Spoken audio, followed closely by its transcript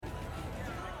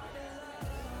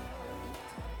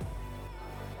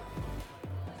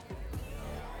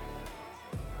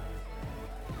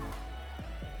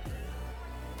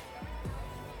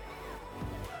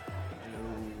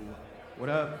What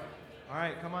up? All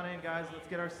right, come on in, guys. Let's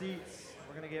get our seats.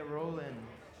 We're going to get rolling.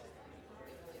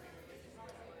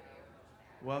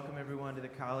 Welcome, everyone, to the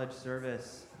college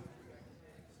service.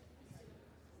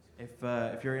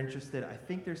 If you're interested, I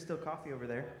think there's still coffee over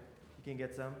there. You can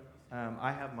get some.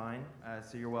 I have mine,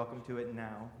 so you're welcome to it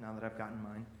now that I've gotten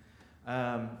mine.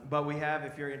 But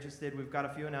if you're interested, we've got a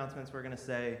few announcements we're going to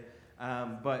say.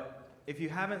 But if you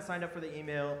haven't signed up for the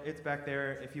email, it's back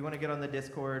there. If you want to get on the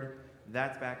Discord,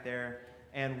 that's back there.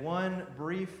 And one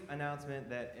brief announcement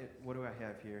what do I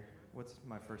have here? What's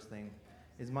my first thing?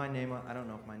 Is my name on? I don't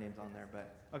know if my name's on there,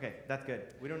 but okay, that's good.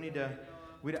 We don't need to.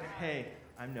 Hey,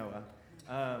 I'm Noah.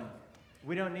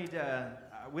 We don't need to.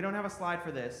 We don't have a slide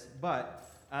for this, but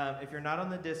if you're not on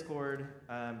the Discord,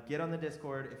 get on the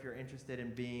Discord if you're interested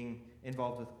in being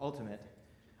involved with Ultimate.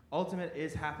 Ultimate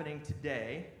is happening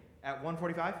today at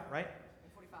 1:45, right?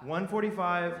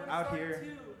 1:45 out here.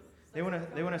 They want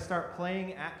to start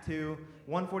playing at 2.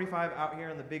 1:45 out here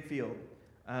in the big field,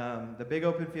 the big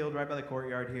open field right by the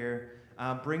courtyard here.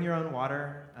 Bring your own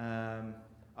water.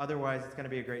 Otherwise, it's going to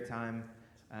be a great time.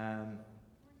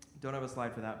 Don't have a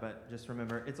slide for that, but just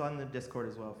remember, it's on the Discord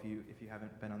as well if you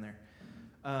haven't been on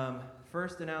there.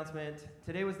 First announcement,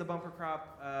 today was the bumper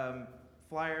crop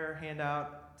flyer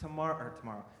handout.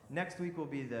 Tomorrow. Next week will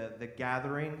be the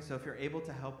gathering, so if you're able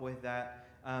to help with that,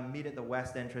 meet at the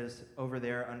west entrance over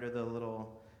there under the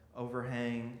little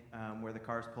overhang where the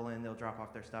cars pull in. They'll drop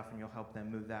off their stuff, and you'll help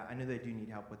them move that. I know they do need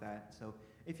help with that, so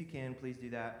if you can, please do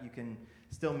that. You can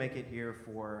still make it here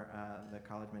for the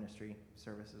college ministry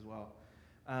service as well.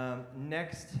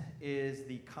 Next is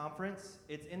the conference.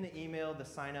 It's in the email, the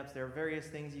sign-ups. There are various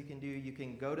things you can do. You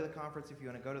can go to the conference if you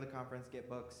want to go to the conference, get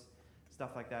books,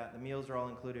 stuff like that. The meals are all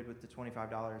included with the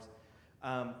 $25.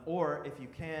 Or if you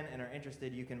can and are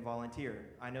interested, you can volunteer.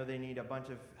 I know they need a bunch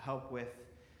of help with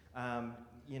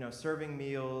serving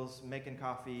meals, making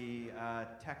coffee,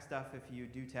 tech stuff if you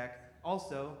do tech.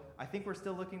 Also, I think we're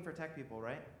still looking for tech people,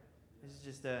 right? This is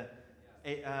just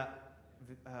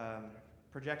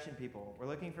projection people. We're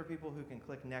looking for people who can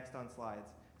click next on slides.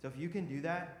 So if you can do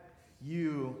that,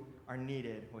 you are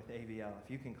needed with AVL. If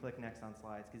you can click next on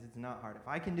slides, because it's not hard. If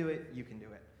I can do it, you can do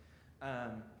it.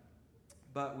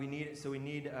 But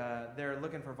they're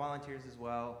looking for volunteers as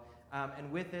well.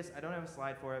 And with this, I don't have a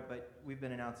slide for it, but we've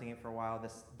been announcing it for a while,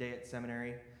 this day at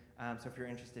seminary. So if you're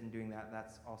interested in doing that,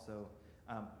 that's also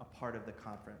a part of the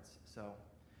conference. So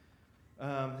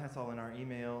that's all in our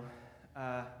email.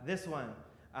 This one,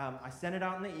 I sent it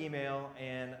out in the email,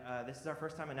 and this is our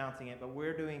first time announcing it, but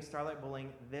we're doing Starlight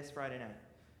Bowling this Friday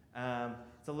night.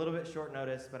 It's a little bit short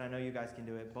notice, but I know you guys can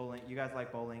do it. Bowling, you guys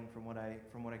like bowling from what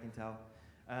I can tell.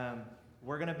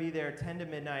 We're going to be there 10 to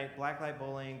midnight, Blacklight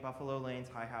Bowling, Buffalo Lanes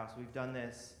High House. We've done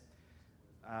this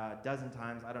a dozen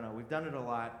times. I don't know. We've done it a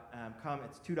lot.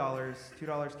 It's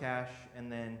 $2 cash,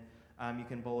 and then you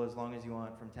can bowl as long as you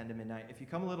want from 10 to midnight. If you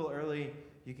come a little early,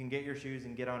 you can get your shoes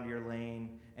and get onto your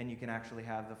lane, and you can actually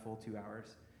have the full 2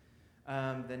 hours.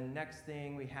 The next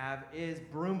thing we have is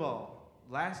Broom Ball.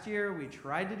 Last year, we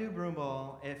tried to do Broom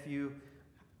Ball. If you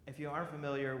aren't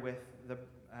familiar with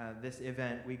this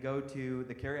event, we go to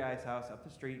the Carrie Ice House up the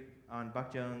street on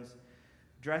Buck Jones,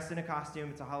 dressed in a costume.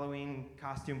 It's a Halloween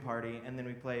costume party, and then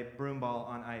we play Broom Ball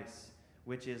on ice,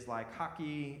 which is like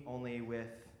hockey, only with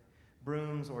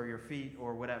brooms or your feet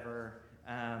or whatever,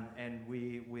 and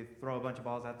we throw a bunch of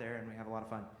balls out there, and we have a lot of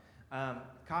fun.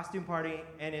 Costume party,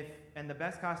 and the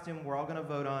best costume we're all going to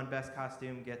vote on. Best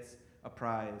costume gets a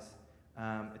prize.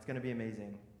 It's going to be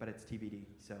amazing, but it's TBD.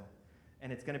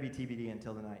 And it's going to be TBD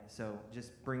until the night, so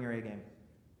just bring your A game.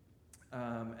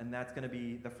 And that's going to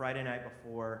be the Friday night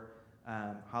before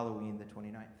Halloween, the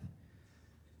 29th.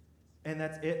 And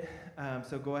that's it.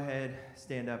 So go ahead,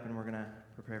 stand up, and we're going to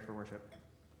prepare for worship.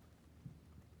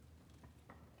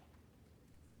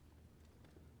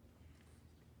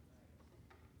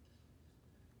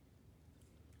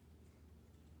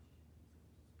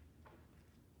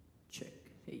 Check.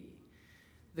 Hey.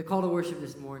 The call to worship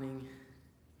this morning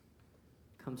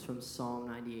comes from Psalm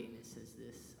 98, and it says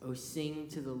this: "O sing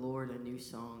to the Lord a new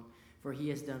song, for he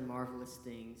has done marvelous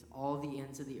things. All the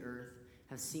ends of the earth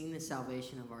have seen the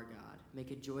salvation of our God.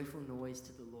 Make a joyful noise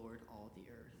to the Lord, all the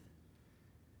earth.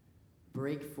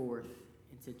 Break forth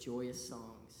into joyous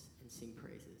songs and sing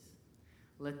praises.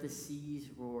 Let the seas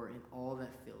roar and all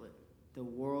that fill it, the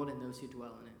world and those who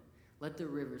dwell in it. Let the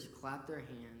rivers clap their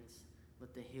hands.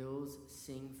 Let the hills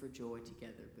sing for joy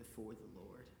together before the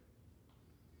Lord."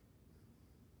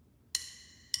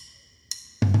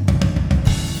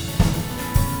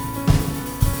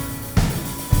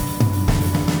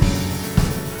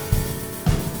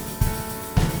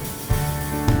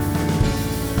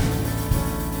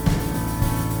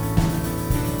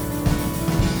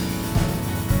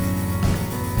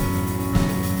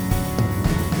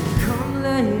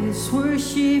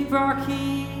 worship our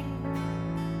King.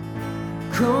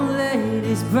 Come, let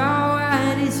us bow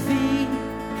at His feet.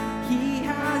 He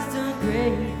has done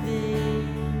great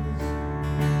things.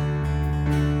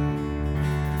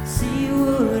 See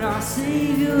what our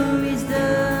Savior has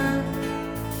done.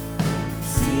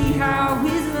 See how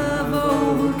His love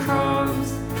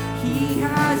overcomes. He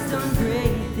has done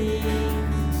great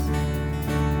things.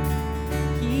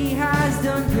 He has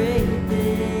done great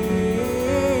things.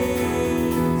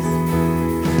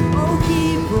 Oh,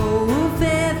 hero of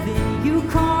heaven, you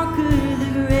conquer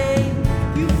the grave.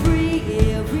 You free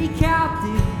every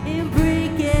captive and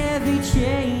break every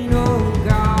chain. Oh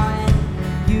God,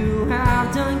 you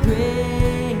have done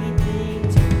great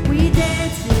things. We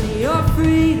dance in your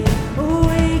freedom,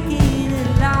 awakened and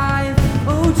alive.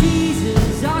 Oh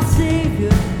Jesus, our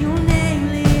Savior, your name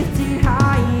lifted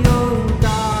high. Oh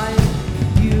God,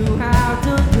 you have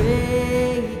done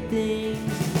great things.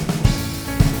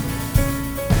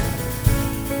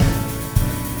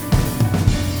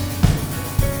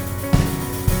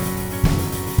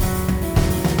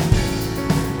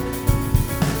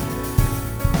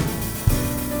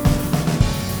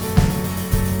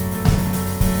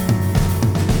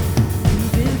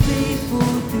 You've been faithful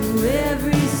through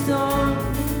every storm.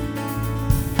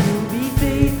 You'll be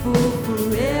faithful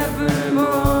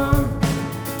forevermore.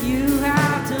 You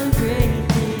have done great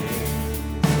things,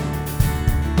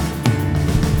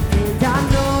 and I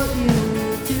know you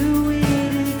will do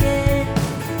it again.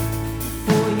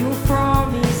 For your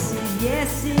promise is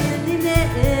yes and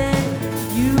amen.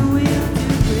 You will do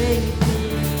great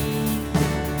things.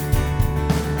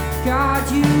 God,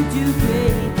 you do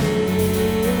great things.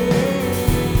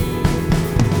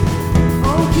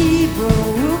 Oh, hero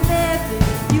of heaven,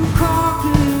 you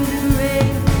conquer the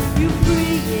grave. You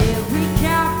free every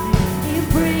captive and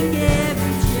break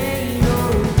every chain. Oh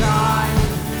God,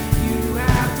 you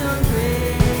have done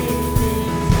great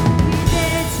things. We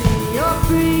dance in your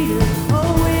freedom,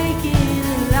 awakened and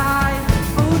alive.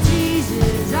 Oh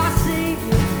Jesus, our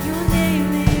Savior, your name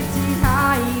lifted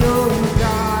high. Oh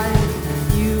God,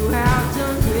 you have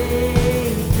done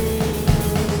great things.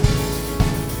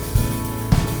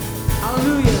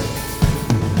 Hallelujah.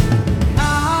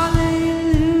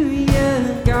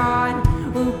 Hallelujah, God,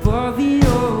 above it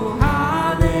all.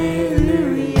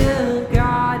 Hallelujah,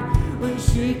 God,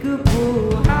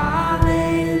 unshakable.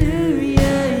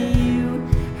 Hallelujah, you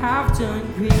have done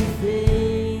great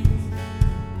things.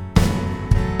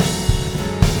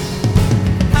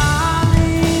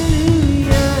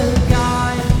 Hallelujah,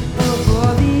 God,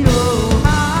 above it all.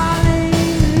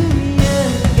 Hallelujah,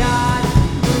 God,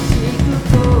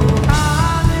 unshakable.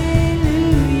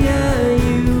 Hallelujah,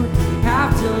 you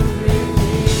have done great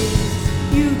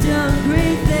things. You've done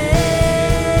great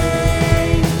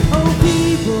things. Oh,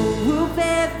 people of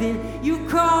heaven, you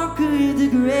conquered the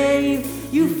grave.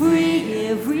 You free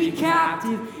every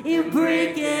captive and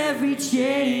break every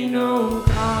chain. Oh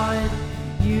God,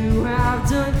 you have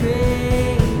done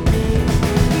great things.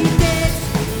 We dance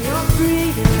in your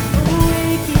freedom,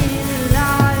 awakened and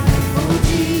alive. Oh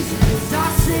Jesus,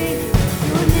 our Savior,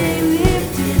 your name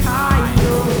lifted high. Oh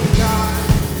God,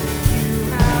 you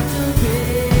have done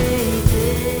great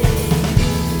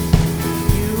things.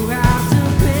 You have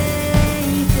done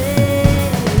great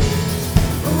things.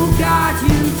 Oh God,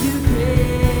 you do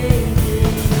great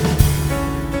things.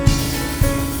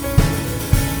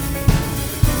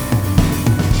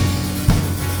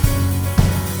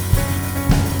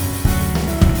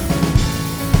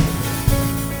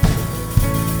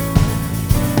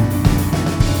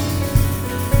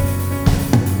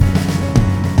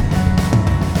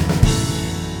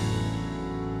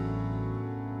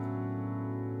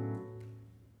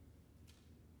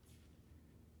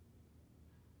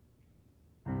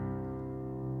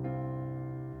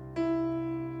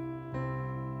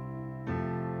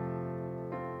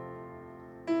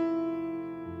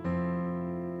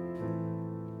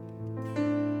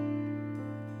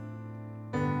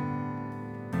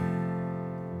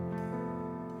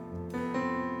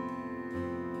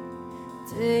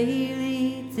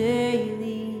 Daily,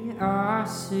 daily, I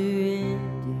surrender.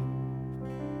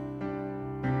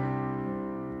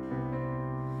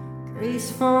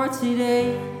 Grace for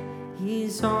today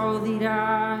is all that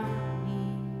I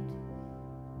need.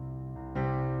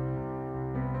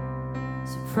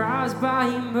 Surprised by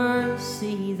your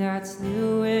mercy that's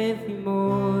new every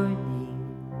morning.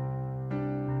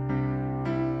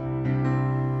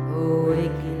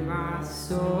 Awaken my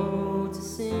soul to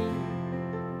sing.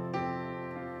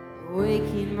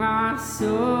 Awaken my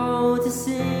soul to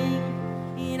sing,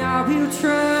 and I will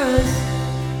trust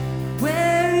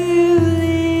where you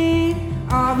lead.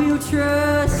 I will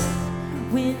trust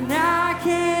when I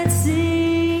can't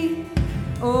see.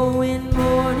 Oh, when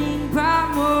morning by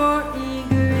morning,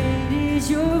 great is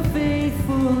your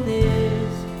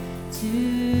faithfulness to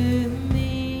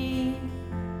me.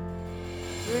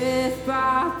 Breath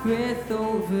by breath,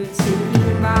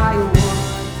 overtaken by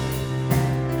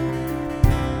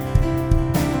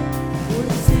one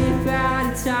step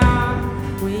at a time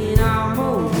when I'm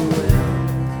overwhelmed.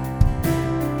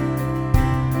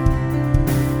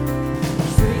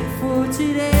 Strength for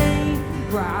today,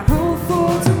 bright hope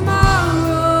for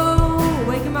tomorrow.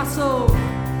 Awaken my soul.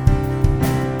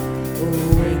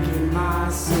 Awaken my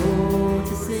soul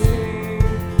to sing.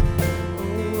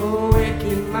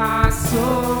 Awaken my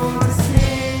soul to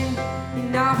sing.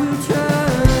 And I will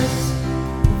trust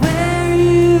where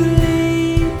you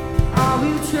lead. I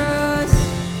will trust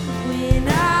when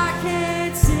I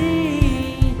can't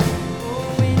see. Oh,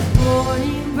 when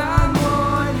morning by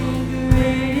morning,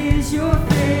 great is your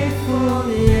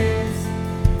faithfulness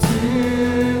to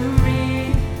me.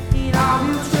 And I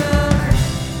will trust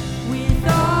with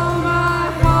all my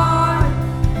heart.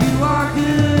 You are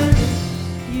good,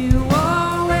 you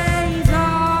always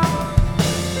are.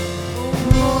 Oh,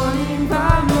 morning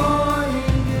by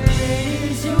morning, great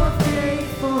is your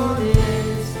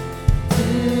faithfulness to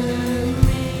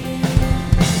me.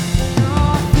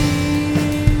 Your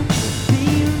fear, be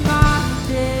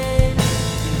reminded,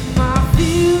 my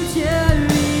future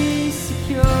is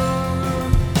secure.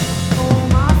 Oh,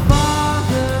 my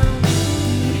Father,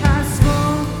 He has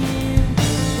spoken,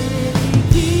 and He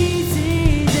keeps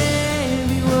His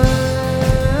every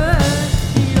word.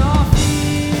 Your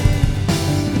fear,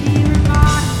 be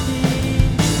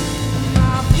reminded,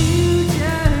 my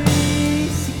future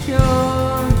is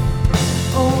secure.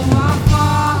 Oh, my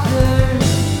Father,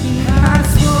 He has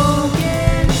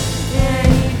spoken, and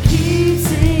He keeps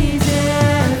His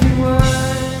every word.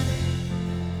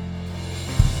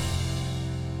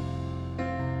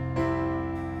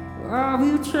 I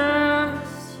will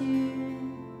trust you.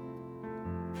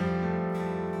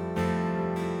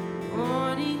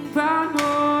 Morning by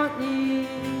morning.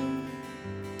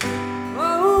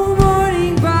 Oh,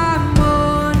 morning by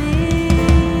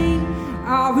morning. I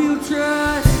will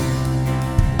trust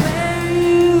where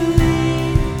you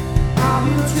lead. I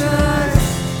will trust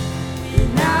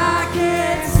when I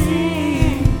can't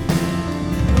see.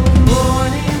 Oh,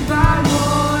 morning by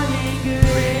morning,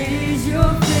 great is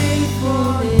your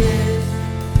faithfulness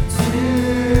to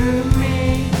me.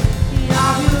 And I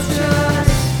will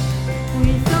trust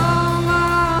with all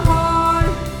my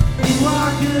heart. You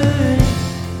are good,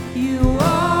 you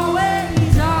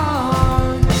always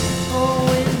are.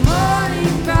 Oh, and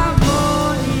morning by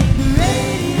morning,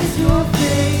 great is your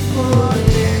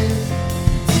faithfulness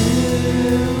to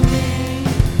me.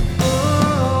 Oh.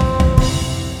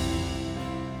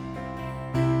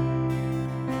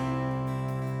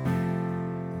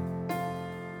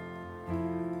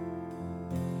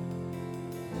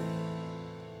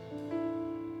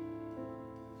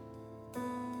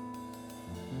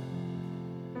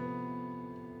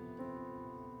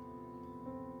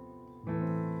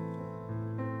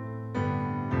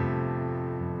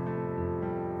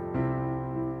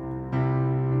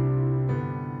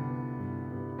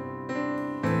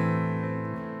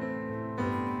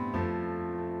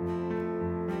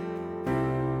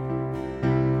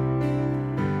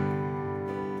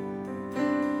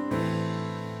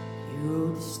 You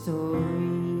wrote the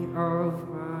story of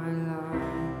my life.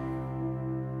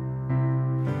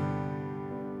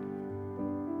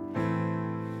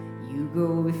 You go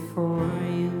before,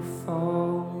 you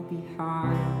fall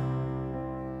behind.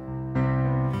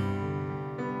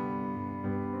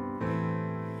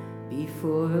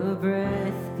 Before a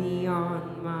breath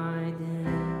beyond my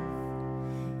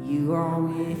death, you are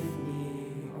with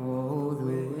me all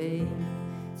the way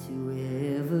to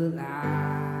everlasting.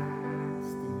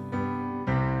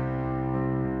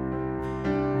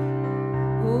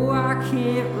 Oh, I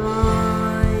can't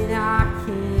run, I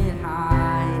can't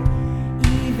hide.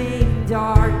 Even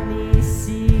darkness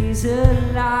sees a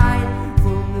light.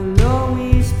 From the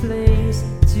lowest place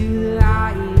to the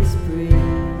highest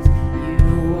praise,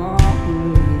 you are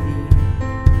worthy.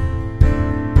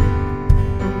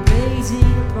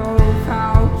 Amazing love,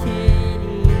 how can it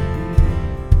be?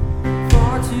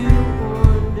 Far too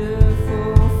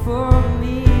wonderful for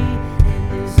me. And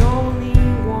there's only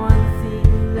one thing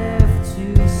left to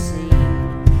sing.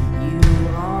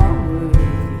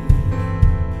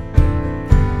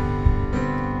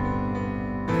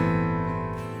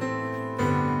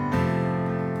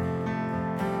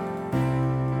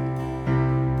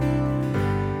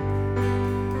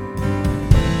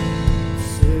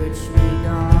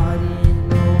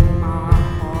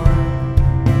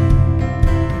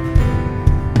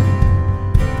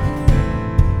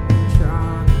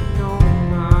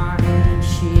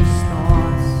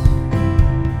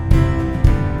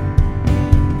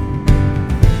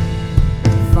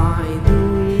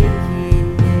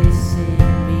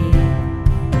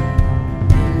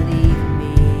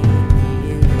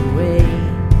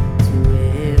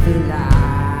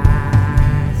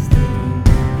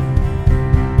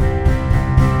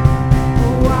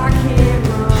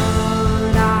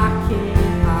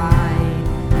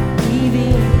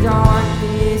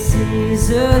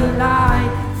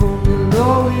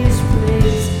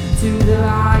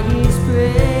 highest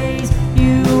praise.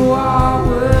 You are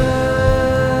worthy.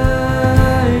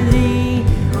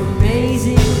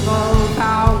 Amazing love,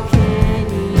 how can it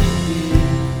be?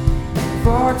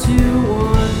 Far too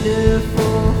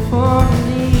wonderful for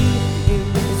me. And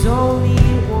there's only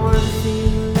one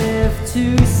thing left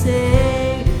to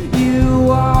say. You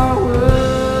are worthy.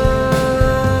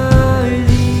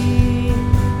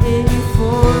 And you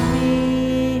formed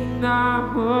me in my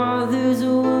mother's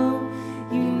womb.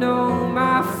 You know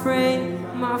my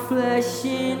frame, my flesh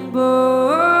and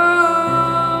bone.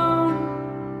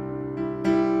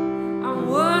 I'm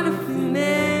wonderfully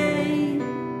made.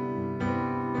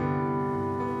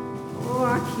 Oh,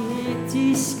 I can't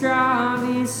describe,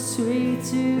 it's way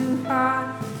too high.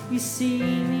 You see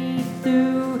me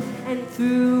through and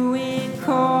through and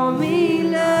call me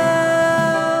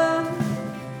love.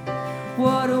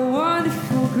 What a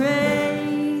wonderful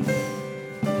grace.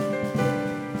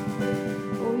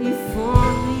 Oh, you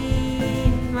formed me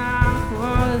in my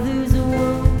mother's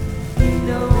womb. You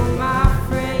know my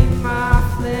frame, my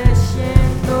flesh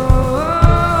and bone.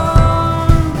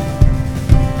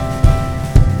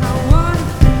 How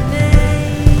wonderfully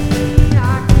made, I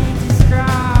can't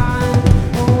describe.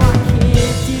 Oh, I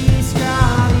can't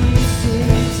describe. It's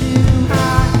way too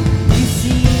high. You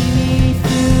see me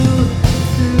through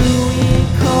and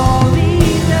call me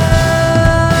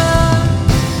love.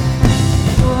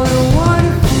 What a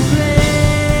wonderful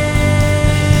grace.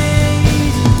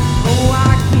 Oh,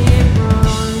 I can't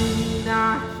run, I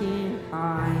can't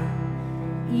hide.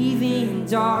 Even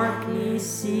darkness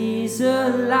is a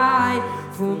light.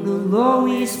 From the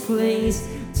lowest place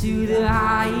to the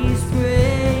highest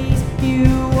praise.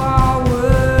 You are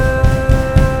worthy.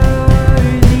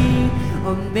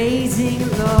 Amazing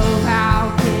love,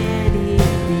 how can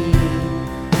it be?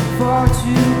 Far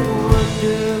too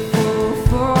wonderful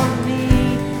for me.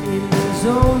 And there's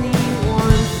only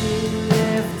one thing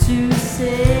left to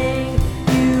say.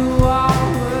 You are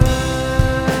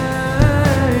worthy.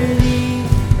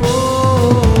 Oh,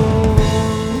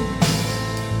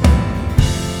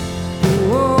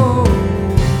 oh.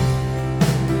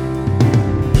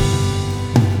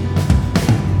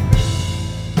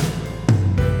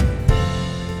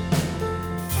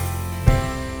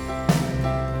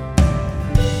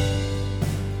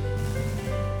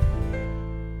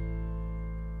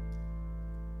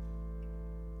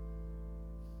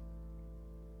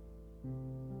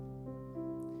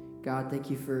 God, thank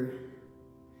you for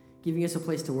giving us a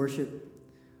place to worship.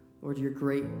 Lord, you're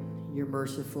great. You're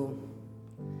merciful.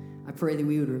 I pray that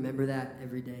we would remember that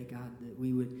every day, God, that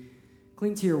we would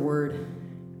cling to your word,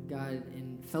 God,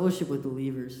 in fellowship with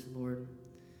believers, Lord,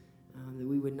 that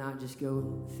we would not just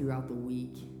go throughout the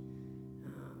week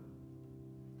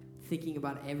thinking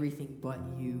about everything but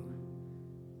you.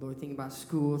 Lord, thinking about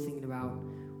school, thinking about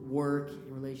work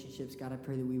and relationships. God, I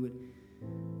pray that we would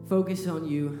focus on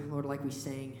you, Lord, like we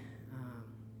sang.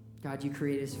 God, you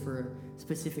created us for a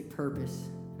specific purpose,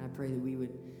 and I pray that we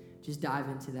would just dive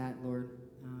into that, Lord,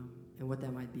 and what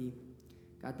that might be.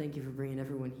 God, thank you for bringing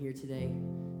everyone here today.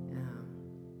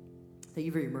 Thank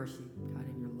you for your mercy, God,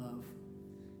 and your love.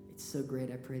 It's so great.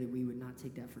 I pray that we would not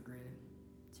take that for granted.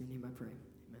 It's in your name I pray.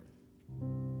 Amen.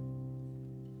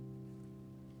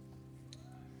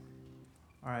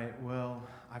 All right, well,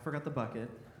 I forgot the bucket.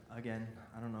 Again,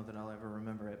 I don't know that I'll ever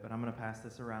remember it, but I'm going to pass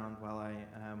this around while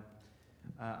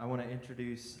I want to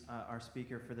introduce our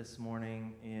speaker for this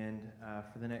morning, and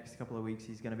for the next couple of weeks,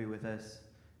 he's going to be with us.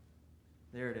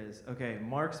 There it is. Okay,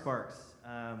 Mark Sparks.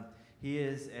 He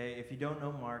is if you don't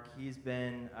know Mark, he's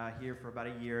been here for about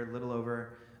a year, a little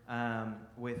over,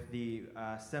 with the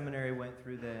seminary, went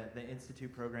through the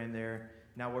Institute program there,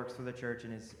 now works for the church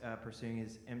and is pursuing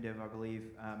his MDiv, I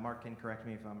believe. Mark can correct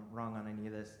me if I'm wrong on any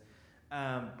of this.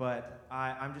 But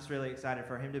I'm just really excited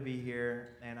for him to be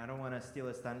here, and I don't want to steal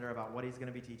his thunder about what he's going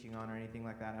to be teaching on or anything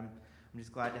like that. I'm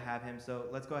just glad to have him. So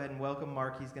let's go ahead and welcome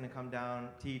Mark. He's going to come down,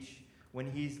 teach. When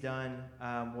he's done,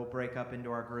 we'll break up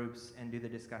into our groups and do the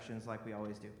discussions like we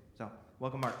always do. So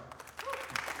welcome, Mark.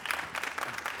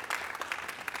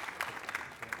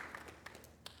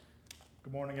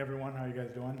 Good morning, everyone. How are you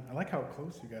guys doing? I like how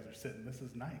close you guys are sitting. This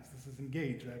is nice. This is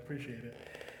engaged. I appreciate it.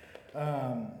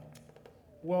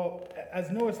 Well,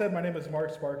 as Noah said, my name is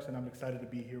Mark Sparks, and I'm excited to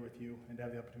be here with you and to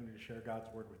have the opportunity to share God's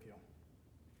word with you.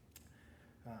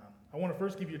 I want to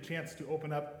first give you a chance to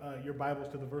open up your Bibles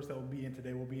to the verse that we'll be in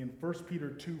today. We'll be in 1 Peter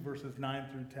 2, verses 9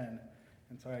 through 10.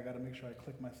 And sorry, I got to make sure I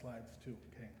click my slides too.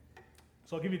 Okay.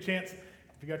 So I'll give you a chance.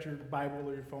 If you got your Bible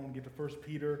or your phone, get to 1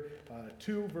 Peter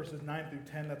 2, verses 9 through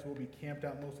 10. That's where we'll be camped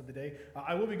out most of the day.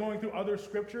 I will be going through other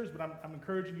scriptures, but I'm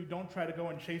encouraging you, don't try to go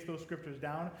and chase those scriptures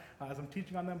down as I'm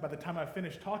teaching on them. By the time I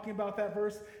finish talking about that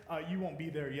verse, you won't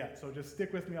be there yet. So just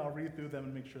stick with me. I'll read through them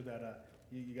and make sure that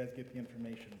you guys get the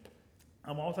information.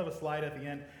 I'll also have a slide at the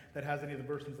end that has any of the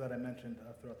verses that I mentioned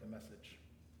throughout the message.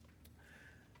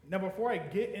 Now, before I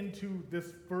get into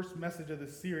this first message of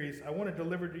this series, I want to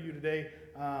deliver to you today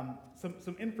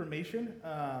some information,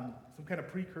 some kind of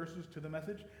precursors to the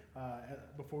message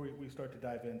before we start to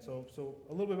dive in. So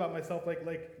a little bit about myself,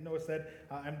 like Noah said,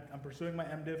 I'm pursuing my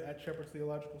MDiv at Shepherd's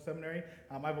Theological Seminary.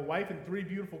 I have a wife and 3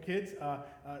 beautiful kids.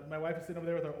 My wife is sitting over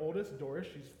there with our oldest, Doris.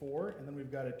 She's 4, and then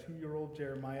we've got a 2-year-old,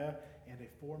 Jeremiah, and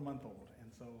a 4-month-old.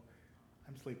 And so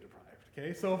I'm sleep deprived.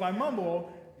 Okay, so if I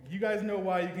mumble, you guys know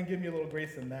why. You can give me a little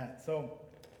grace in that. So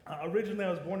originally I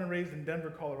was born and raised in Denver,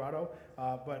 Colorado,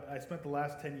 but I spent the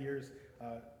last 10 years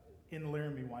in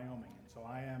Laramie, Wyoming. And so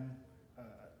I am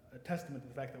a testament to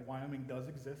the fact that Wyoming does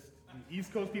exist. The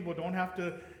East Coast people don't have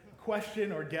to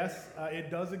question or guess. It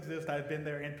does exist. I've been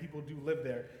there, and people do live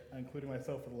there, including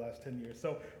myself for the last 10 years.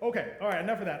 So, okay, all right,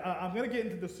 enough of that. I'm going to get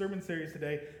into the sermon series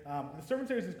today. The sermon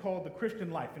series is called The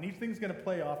Christian Life, and each thing's going to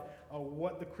play off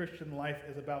what the Christian life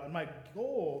is about. And my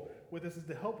goal with this is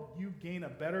to help you gain a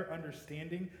better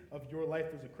understanding of your life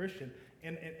as a Christian.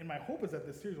 And my hope is that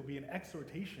this series will be an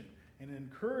exhortation and an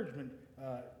encouragement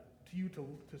to you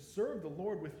to serve the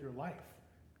Lord with your life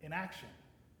in action.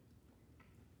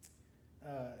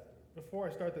 Before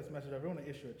I start this message, I really want to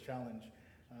issue a challenge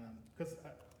because,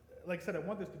 like I said, I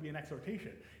want this to be an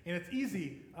exhortation. And it's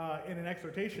easy in an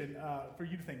exhortation for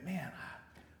you to think, man,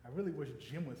 I really wish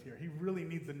Jim was here. He really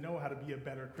needs to know how to be a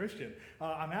better Christian.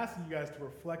 I'm asking you guys to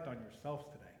reflect on yourselves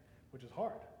today, which is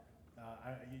hard.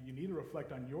 You need to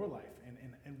reflect on your life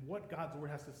and what God's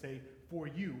word has to say for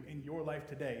you in your life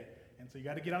today. And so you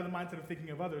got to get out of the mindset of thinking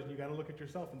of others, and you got to look at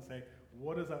yourself and say,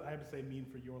 what does I have to say mean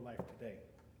for your life today?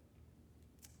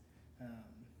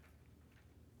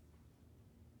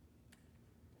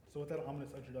 So with that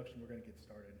ominous introduction, we're going to get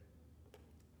started.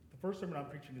 The first sermon I'm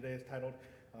preaching today is titled,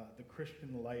 The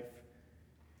Christian Life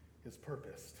is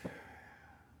Purposed.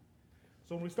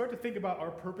 So when we start to think about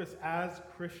our purpose as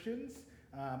Christians,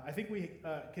 I think we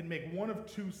can make one of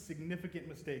 2 significant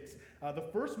mistakes. The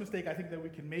first mistake I think that we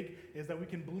can make is that we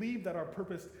can believe that our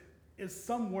purpose is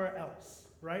somewhere else,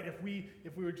 right? If we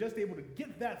were just able to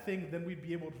get that thing, then we'd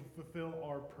be able to fulfill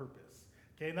our purpose.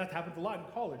 Okay, and that happens a lot in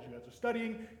college. You guys are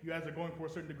studying, you guys are going for a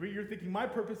certain degree. You're thinking, my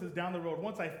purpose is down the road.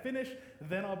 Once I finish,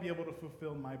 then I'll be able to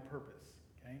fulfill my purpose.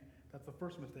 Okay, that's the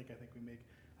first mistake I think we make.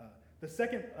 The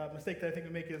second mistake that I think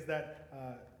we make is that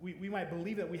we might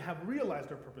believe that we have realized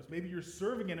our purpose. Maybe you're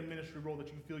serving in a ministry role that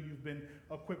you feel you've been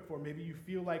equipped for. Maybe you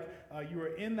feel like you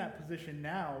are in that position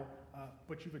now,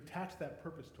 but you've attached that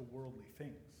purpose to worldly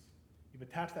things. You've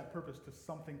attached that purpose to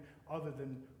something other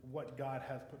than what God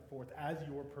has put forth as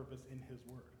your purpose in His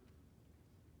Word.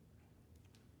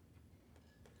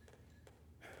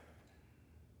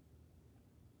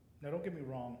 Now, don't get me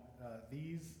wrong.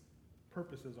 These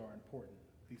purposes are important.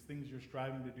 These things you're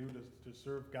striving to do to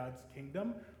serve God's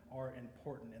kingdom are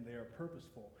important, and they are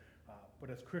purposeful. But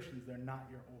as Christians, they're not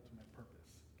your ultimate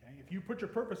purpose. Okay? If you put your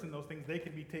purpose in those things, they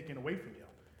can be taken away from you.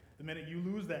 The minute you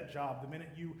lose that job, the minute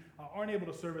you aren't able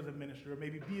to serve as a minister, or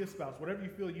maybe be a spouse, whatever you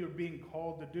feel you're being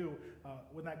called to do,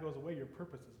 when that goes away, your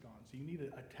purpose is gone. So you need to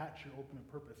attach your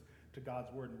ultimate purpose to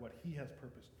God's word and what He has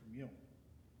purposed from you.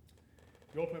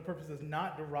 Your ultimate purpose is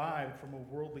not derived from a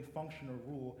worldly function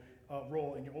or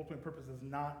role, and your ultimate purpose is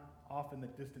not off in the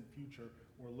distant future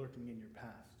or lurking in your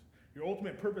past. Your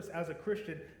ultimate purpose as a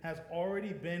Christian has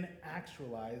already been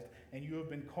actualized, and you have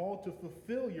been called to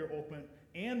fulfill your ultimate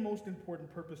and most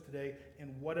important purpose today in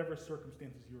whatever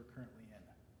circumstances you are currently in.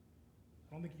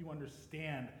 I don't think you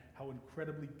understand how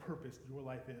incredibly purposed your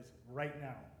life is right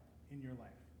now in your life.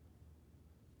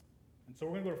 And so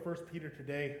we're going to go to 1 Peter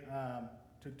today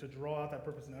to draw out that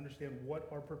purpose and understand what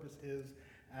our purpose is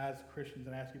as Christians,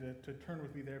 and ask you to turn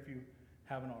with me there if you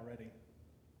haven't already.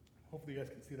 Hopefully you guys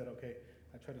can see that okay.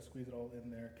 I try to squeeze it all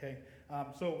in there, okay?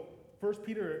 So 1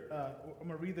 Peter, I'm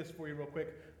going to read this for you real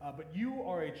quick. But you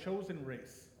are a chosen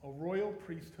race, a royal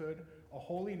priesthood, a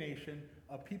holy nation,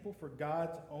 a people for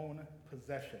God's own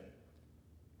possession,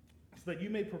 so that you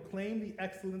may proclaim the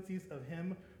excellencies of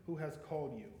Him who has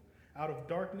called you out of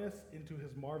darkness into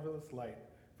His marvelous light.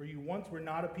 For you once were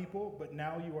not a people, but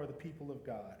now you are the people of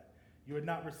God. You had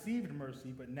not received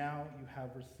mercy, but now you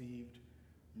have received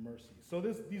mercy. So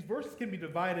these verses can be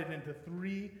divided into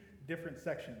 3 different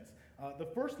sections. The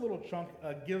first little chunk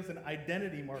gives an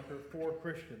identity marker for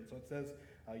Christians. So it says,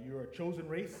 you're a chosen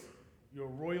race, You're a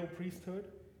royal priesthood.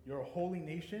 You're a holy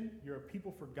nation. You're a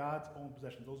people for God's own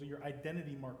possession. Those are your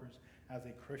identity markers as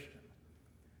a Christian.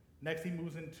 Next, he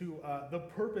moves into the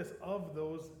purpose of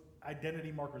those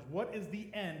identity markers. What is the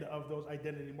end of those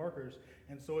identity markers?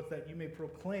 And so it's that you may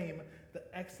proclaim the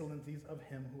excellencies of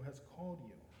him who has called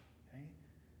you. Okay?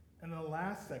 And the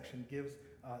last section gives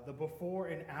the before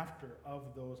and after of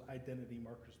those identity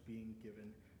markers being given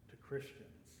to Christians.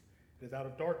 It is out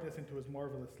of darkness into his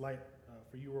marvelous light.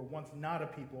 For you were once not a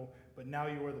people, but now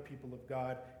you are the people of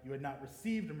God. You had not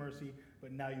received mercy,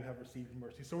 but now you have received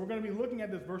mercy. So we're going to be looking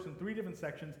at this verse in 3 different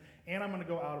sections, and I'm going to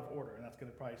go out of order, and that's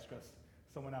going to probably stress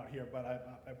someone out here,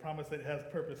 but I promise that it has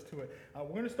purpose to it. We're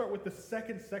going to start with the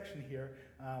second section here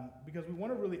because we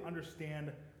want to really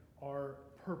understand our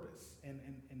purpose and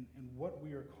what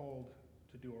we are called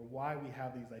to do, or why we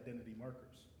have these identity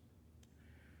markers.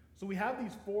 So we have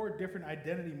these 4 different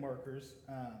identity markers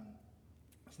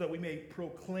so that we may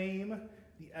proclaim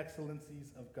the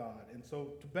excellencies of God. And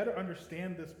so to better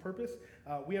understand this purpose,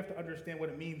 we have to understand what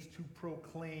it means to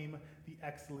proclaim the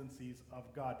excellencies of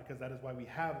God, because that is why we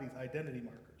have these identity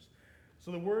markers.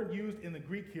 So the word used in the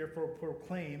Greek here for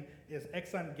proclaim is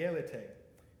exangelete.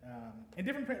 And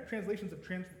different translations have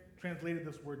translated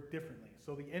this word differently.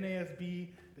 So the NASB,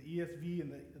 the ESV,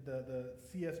 and the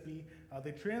CSB,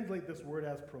 they translate this word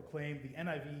as proclaim. The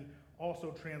NIV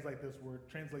also translates this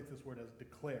word as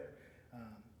declare.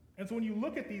 And so when you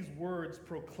look at these words,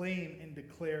 proclaim and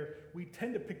declare, we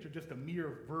tend to picture just a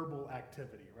mere verbal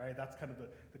activity, right? That's kind of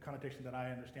the connotation that I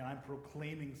understand. I'm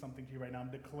proclaiming something to you right now.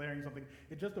 I'm declaring something.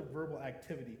 It's just a verbal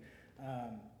activity.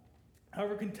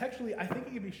 However, contextually, I think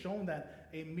it can be shown that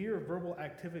a mere verbal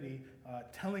activity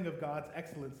telling of God's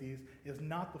excellencies is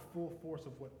not the full force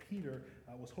of what Peter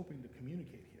was hoping to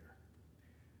communicate here.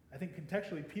 I think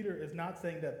contextually, Peter is not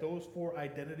saying that those 4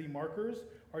 identity markers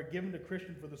are given to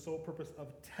Christians for the sole purpose of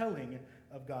telling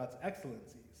of God's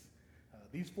excellencies.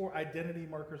 These 4 identity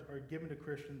markers are given to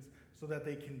Christians so that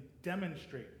they can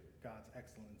demonstrate God's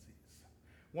excellencies.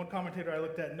 One commentator I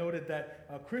looked at noted that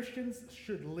Christians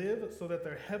should live so that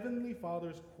their heavenly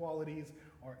Father's qualities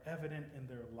are evident in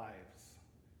their lives.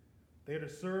 They are to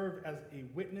serve as a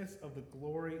witness of the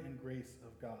glory and grace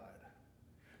of God.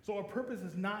 So our purpose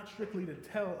is not strictly to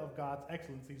tell of God's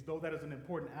excellencies, though that is an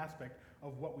important aspect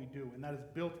of what we do, and that is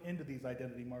built into these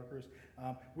identity markers.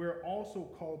 We're also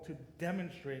called to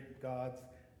demonstrate God's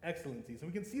excellencies.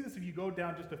 And we can see this if you go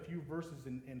down just a few verses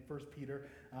in 1 Peter.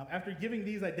 After giving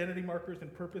these identity markers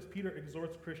and purpose, Peter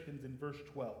exhorts Christians in verse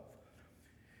 12.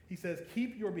 He says,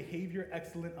 "Keep your behavior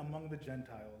excellent among the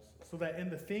Gentiles, so that in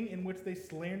the thing in which they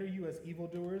slander you as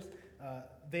evildoers,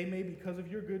 they may, because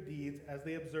of your good deeds, as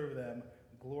they observe them,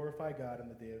 glorify God in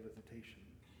the day of visitation."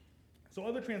 So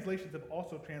other translations have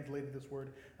also translated this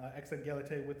word,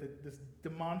 exangelete, with this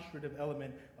demonstrative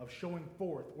element of showing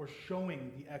forth or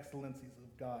showing the excellencies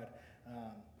of God.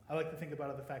 I like to think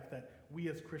about the fact that we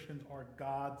as Christians are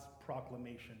God's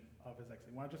proclamation of his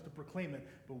excellency. Not just to proclaim it,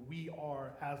 but we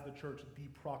are, as the church, the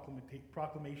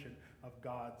proclamation of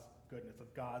God's goodness,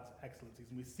 of God's excellencies.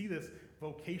 And we see this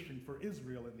vocation for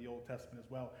Israel in the Old Testament as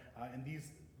well. And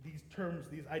these terms,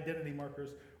 these identity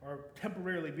markers, are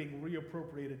temporarily being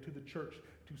reappropriated to the church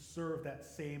to serve that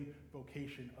same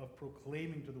vocation of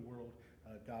proclaiming to the world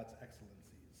God's excellencies.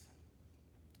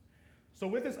 So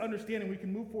with this understanding, we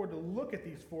can move forward to look at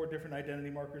these 4 different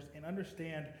identity markers and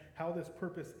understand how this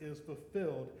purpose is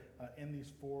fulfilled in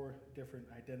these 4 different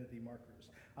identity markers.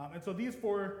 And so these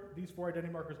four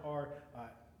identity markers are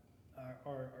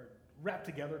wrapped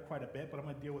together quite a bit, but I'm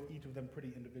going to deal with each of them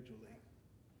pretty individually.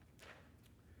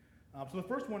 So the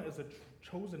first one is a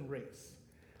chosen race.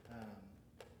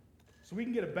 So we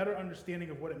can get a better understanding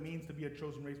of what it means to be a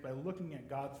chosen race by looking at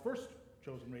God's first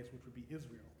chosen race, which would be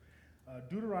Israel.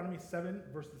 Deuteronomy 7,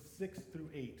 verses 6 through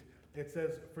 8. It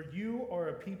says, "For you are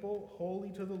a people holy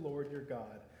to the Lord your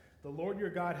God. The Lord your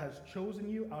God has chosen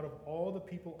you out of all the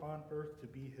people on earth to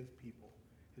be his people,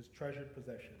 his treasured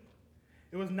possession.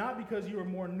 It was not because you were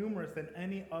more numerous than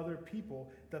any other people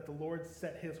that the Lord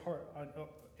set his heart on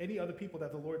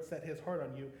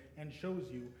you and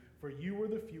chose you, for you were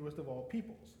the fewest of all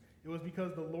peoples. It was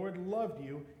because the Lord loved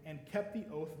you and kept the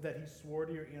oath that he swore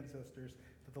to your ancestors,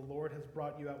 that the Lord has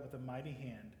brought you out with a mighty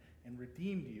hand and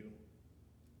redeemed you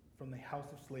from the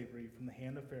house of slavery, from the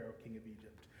hand of Pharaoh, king of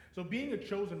Egypt." So being a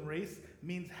chosen race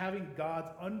means having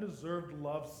God's undeserved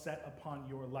love set upon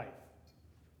your life.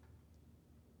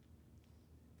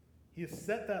 He has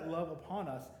set that love upon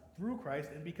us through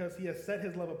Christ, and because he has set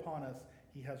his love upon us,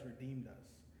 he has redeemed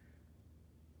us.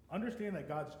 Understanding that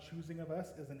God's choosing of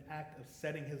us is an act of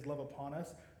setting his love upon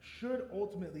us should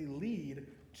ultimately lead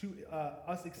to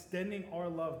us extending our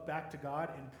love back to God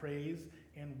in praise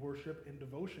and worship and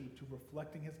devotion to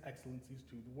reflecting his excellencies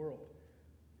to the world.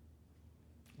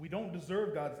 We don't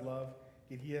deserve God's love,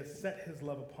 yet he has set his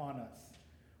love upon us.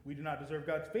 We do not deserve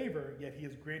God's favor, yet he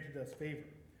has granted us favor.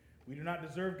 We do not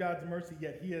deserve God's mercy,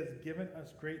 yet he has given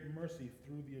us great mercy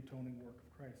through the atoning work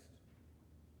of Christ.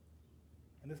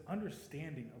 And this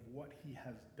understanding of what he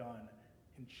has done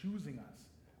in choosing us,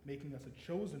 making us a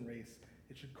chosen race,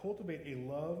 it should cultivate a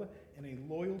love and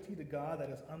a loyalty to God that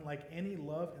is unlike any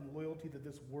love and loyalty that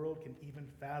this world can even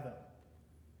fathom.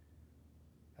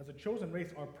 As a chosen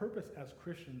race, our purpose as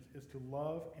Christians is to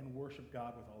love and worship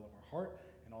God with all of our heart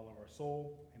and all of our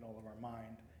soul and all of our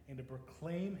mind, and to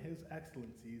proclaim his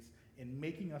excellencies in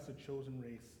making us a chosen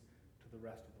race to the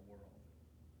rest of the world.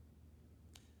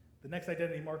 The next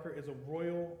identity marker is a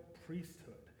royal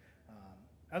priesthood.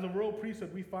 As a royal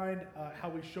priesthood, we find how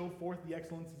we show forth the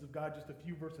excellencies of God just a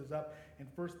few verses up in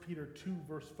 1 Peter 2,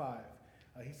 verse 5.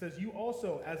 He says, "You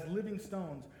also, as living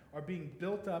stones, are being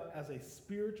built up as a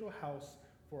spiritual house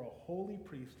for a holy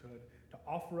priesthood to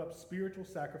offer up spiritual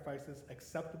sacrifices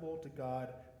acceptable to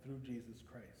God through Jesus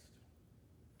Christ."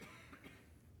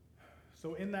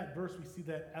 So in that verse, we see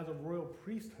that as a royal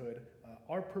priesthood,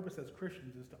 our purpose as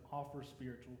Christians is to offer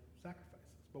spiritual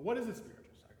sacrifices. But what is a spiritual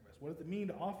sacrifice? What does it mean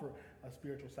to offer a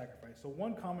spiritual sacrifice? So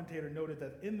one commentator noted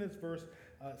that in this verse,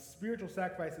 spiritual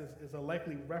sacrifices is a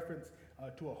likely reference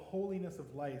to a holiness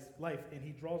of life, and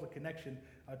he draws a connection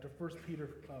to 1 Peter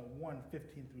 1,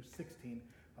 15 through 16,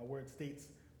 where it states,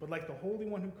 "But like the Holy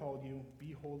One who called you,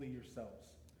 be holy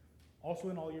yourselves. Also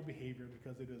in all your behavior,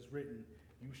 because it is written,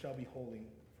 you shall be holy,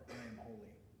 for I am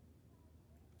holy."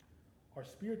 Our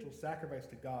spiritual sacrifice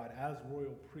to God as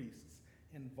royal priests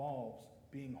involves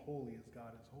being holy as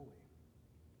God is holy.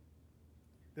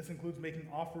 This includes making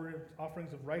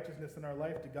offerings of righteousness in our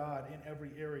life to God in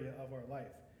every area of our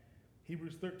life.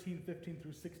 Hebrews 13, 15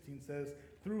 through 16 says,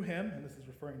 "Through him," and this is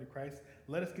referring to Christ,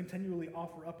 "let us continually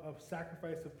offer up a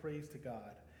sacrifice of praise to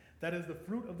God. That is the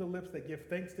fruit of the lips that give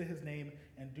thanks to his name,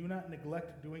 and do not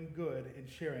neglect doing good and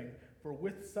sharing, for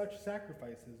with such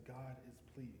sacrifices God is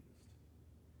pleased."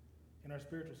 In our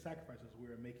spiritual sacrifices, we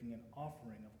are making an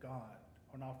offering of God,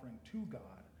 an offering to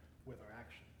God with our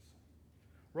actions.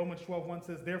 Romans 12:1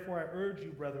 says, "Therefore I urge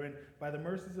you, brethren, by the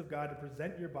mercies of God, to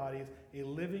present your bodies a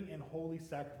living and holy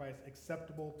sacrifice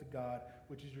acceptable to God,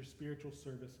 which is your spiritual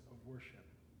service of worship."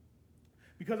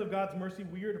 Because of God's mercy,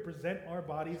 we are to present our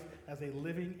bodies as a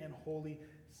living and holy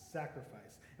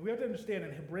sacrifice. And we have to understand,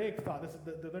 in Hebraic thought,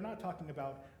 they're not talking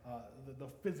about the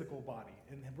physical body.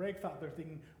 In Hebraic thought, they're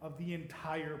thinking of the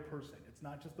entire person. It's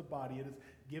not just the body. It is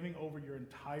giving over your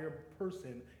entire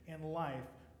person and life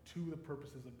to the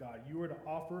purposes of God. You are to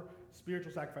offer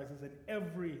spiritual sacrifices in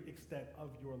every extent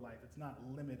of your life. It's not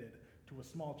limited to a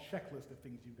small checklist of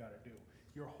things you've got to do.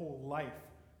 Your whole life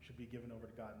should be given over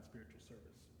to God in spiritual service.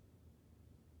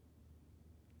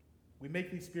 We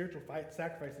make these spiritual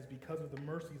sacrifices because of the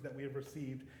mercies that we have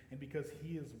received and because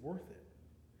he is worth it.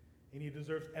 And he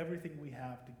deserves everything we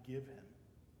have to give him.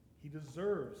 He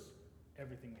deserves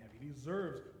everything we have. He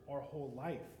deserves our whole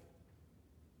life.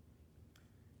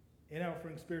 In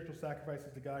offering spiritual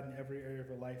sacrifices to God in every area of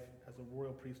our life as a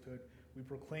royal priesthood, we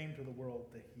proclaim to the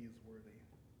world that he is worthy.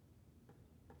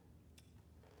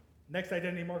 Next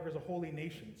identity marker is a holy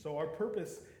nation. So our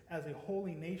purpose as a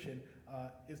holy nation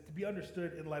is to be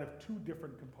understood in light of two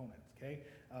different components. Okay,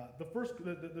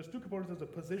 there's two components. There's a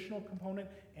positional component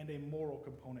and a moral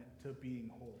component to being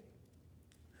holy.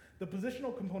 The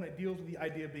positional component deals with the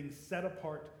idea of being set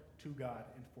apart to God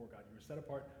and for God. You are set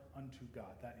apart unto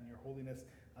God. That in your holiness,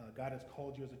 God has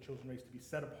called you as a chosen race to be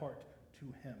set apart to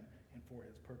him and for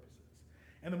his purposes.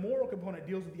 And the moral component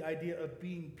deals with the idea of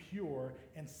being pure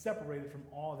and separated from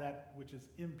all that which is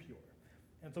impure.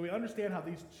 And so we understand how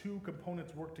these two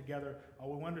components work together.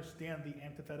 We understand the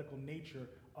antithetical nature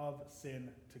of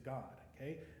sin to God.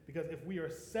 Okay? Because if we are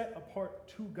set apart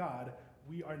to God,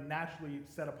 we are naturally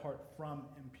set apart from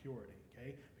impurity.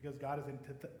 Okay? Because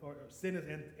sin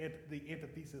is the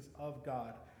antithesis of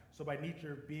God. So by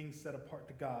nature, being set apart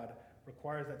to God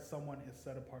requires that someone is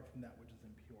set apart from that which is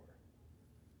impure.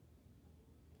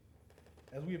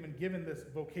 As we have been given this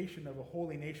vocation of a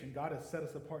holy nation, God has set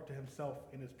us apart to himself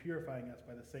and is purifying us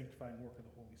by the sanctifying work of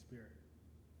the Holy Spirit.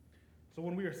 So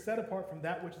when we are set apart from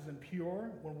that which is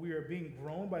impure, when we are being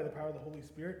grown by the power of the Holy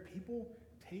Spirit, people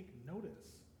take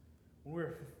notice. When we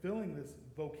are fulfilling this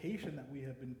vocation that we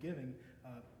have been given,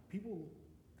 people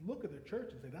look at the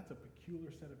church and say, that's a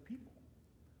peculiar set of people.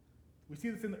 We see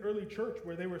this in the early church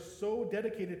where they were so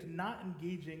dedicated to not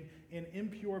engaging in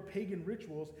impure pagan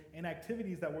rituals and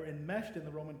activities that were enmeshed in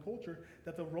the Roman culture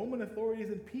that the Roman authorities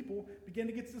and people began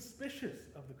to get suspicious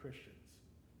of the Christians.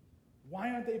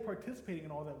 Why aren't they participating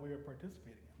in all that we are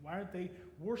participating in? Why aren't they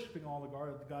worshiping all the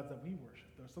gods that we worship?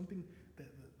 There's something that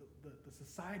the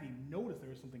society noticed there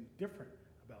was something different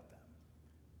about them.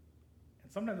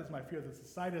 And sometimes it's my fear that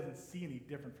society doesn't see any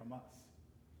different from us.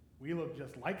 We look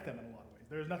just like them in a lot of ways.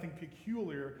 There is nothing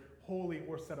peculiar, holy,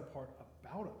 or set apart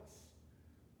about us.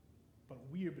 But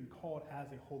we have been called as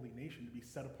a holy nation to be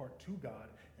set apart to God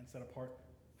and set apart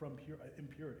from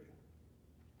impurity.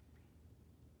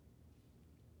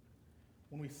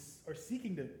 When we are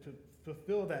seeking to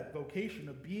fulfill that vocation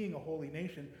of being a holy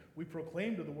nation, we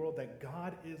proclaim to the world that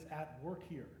God is at work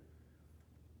here.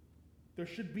 There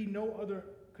should be no other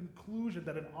conclusion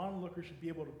that an onlooker should be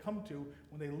able to come to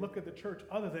when they look at the church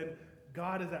other than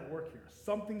God is at work here.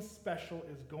 Something special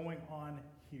is going on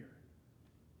here.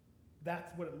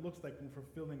 That's what it looks like when we're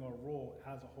fulfilling our role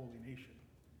as a holy nation.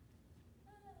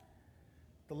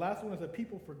 The last one is a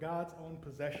people for God's own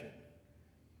possession.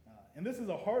 And this is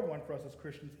a hard one for us as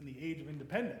Christians in the age of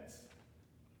independence.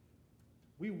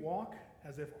 We walk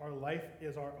as if our life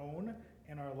is our own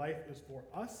and our life is for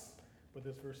us, but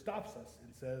this verse stops us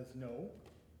and says, no,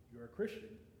 you're a Christian,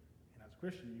 and as a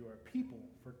Christian, you are a people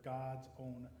for God's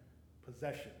own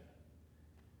possession.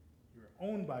 You're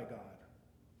owned by God.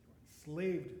 You're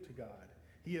enslaved to God.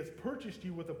 He has purchased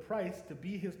you with a price to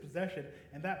be his possession,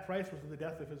 and that price was the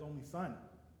death of his only son.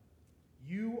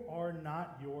 You are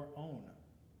not your own.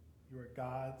 You are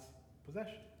God's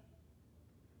possession.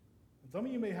 And some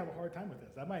of you may have a hard time with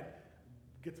this. I might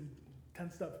get some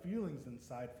tensed up feelings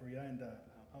inside for you, and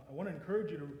I want to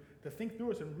encourage you to think through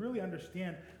this and really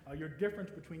understand your difference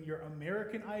between your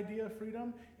American idea of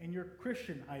freedom and your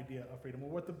Christian idea of freedom, or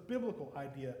what the biblical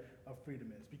idea of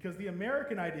freedom is. Because the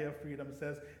American idea of freedom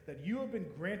says that you have been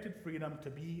granted freedom to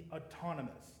be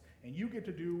autonomous, and you get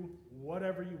to do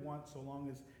whatever you want so long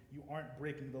as you aren't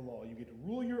breaking the law. You get to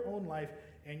rule your own life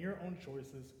and your own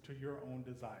choices to your own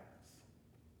desires.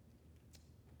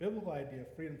 The biblical idea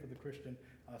of freedom for the Christian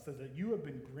says that you have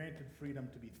been granted freedom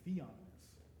to be theonomous,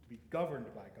 to be governed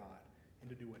by God, and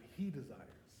to do what he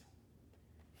desires.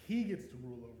 He gets to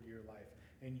rule over your life,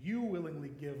 and you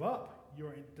willingly give up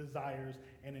your desires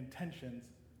and intentions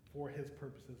for his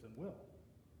purposes and will.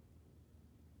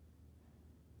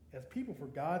 As people for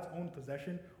God's own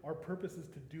possession, our purpose is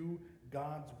to do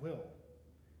God's will.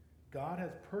 God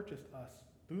has purchased us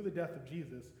through the death of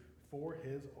Jesus for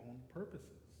his own purposes.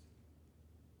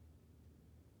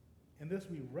 In this,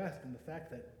 we rest in the fact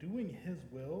that doing his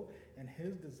will and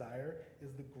his desire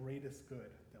is the greatest good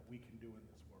that we can do in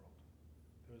this world.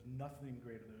 There is nothing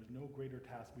greater. There is no greater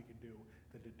task we can do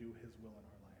than to do his will in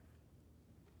our life.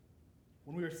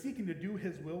 When we are seeking to do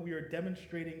his will, we are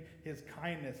demonstrating his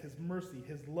kindness, his mercy,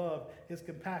 his love, his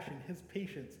compassion, his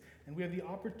patience, and we have the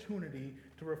opportunity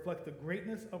to reflect the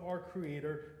greatness of our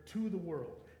Creator to the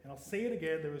world. And I'll say it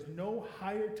again, there is no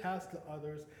higher task to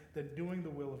others than doing the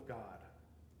will of God.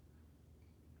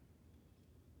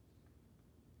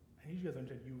 I need you guys to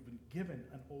understand you've been given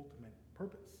an ultimate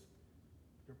purpose.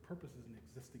 Your purpose isn't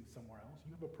existing somewhere else.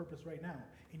 You have a purpose right now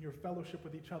in your fellowship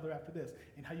with each other after this,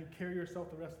 in how you carry yourself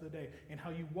the rest of the day, in how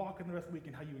you walk in the rest of the week,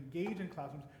 and how you engage in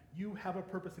classrooms. You have a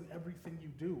purpose in everything you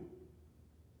do.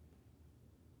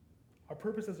 Our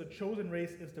purpose as a chosen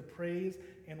race is to praise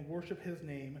and worship his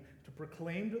name, to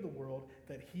proclaim to the world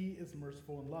that he is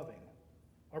merciful and loving.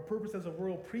 Our purpose as a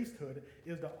royal priesthood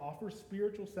is to offer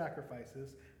spiritual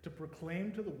sacrifices to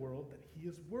proclaim to the world that he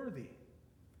is worthy.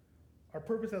 Our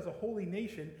purpose as a holy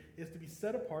nation is to be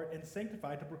set apart and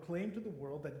sanctified to proclaim to the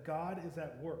world that God is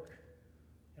at work.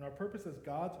 And our purpose as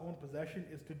God's own possession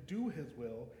is to do his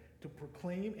will, to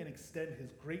proclaim and extend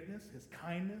his greatness, his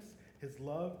kindness, his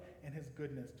love, and his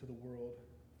goodness to the world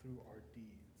through our deeds.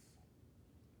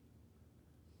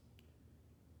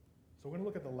 So we're going to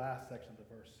look at the last section of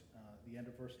the verse, the end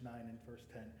of verse 9 and verse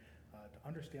 10, to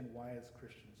understand why as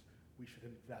Christians we should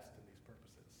invest in these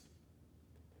purposes.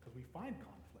 Because we find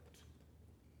conflict.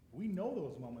 We know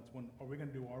those moments when are we going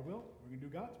to do our will or are we going to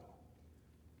do God's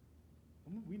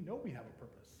will? We know we have a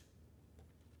purpose.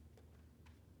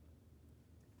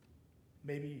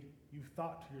 Maybe you've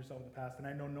thought to yourself in the past, and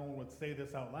I know no one would say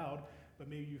this out loud, but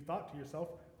maybe you've thought to yourself,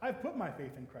 I've put my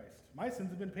faith in Christ. My sins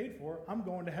have been paid for. I'm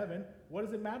going to heaven. What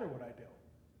does it matter what I do?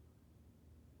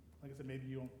 Like I said, maybe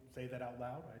you don't say that out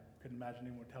loud. I couldn't imagine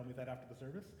anyone would tell me that after the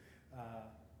service.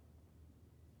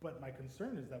 But my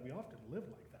concern is that we often live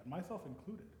like that, myself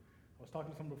included. I was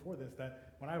talking to someone before this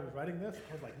that when I was writing this,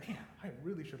 I was like, man, I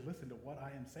really should listen to what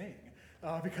I am saying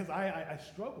because I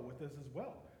struggle with this as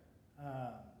well.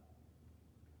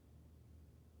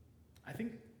 I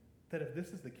think that if this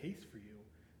is the case for you,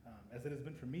 as it has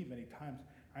been for me many times,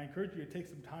 I encourage you to take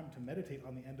some time to meditate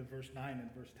on the end of verse 9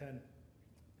 and verse 10,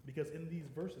 because in these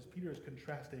verses, Peter is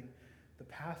contrasting the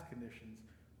past conditions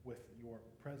with your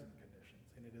present conditions,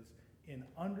 and it is in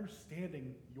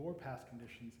understanding your past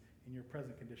conditions and your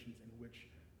present conditions in which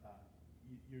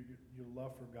your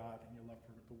love for God and your love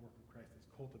for the work of Christ is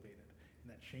cultivated, and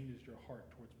that changes your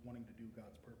heart towards wanting to do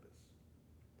God's purpose.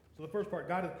 So the first part,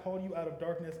 God has called you out of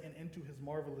darkness and into his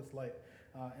marvelous light.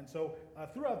 And so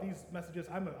throughout these messages,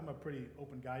 I'm a pretty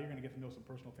open guy. You're going to get to know some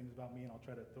personal things about me, and I'll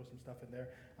try to throw some stuff in there.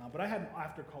 But I had an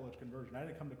after-college conversion. I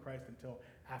didn't come to Christ until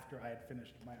after I had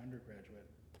finished my undergraduate.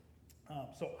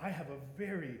 So I have a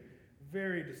very,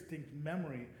 very distinct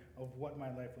memory of what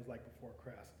my life was like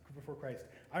before Christ.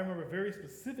 I remember very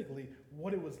specifically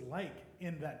what it was like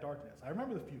in that darkness. I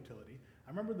remember the futility. I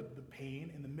remember the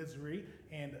pain and the misery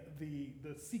and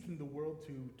the seeking the world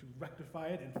to rectify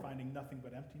it and finding nothing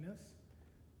but emptiness.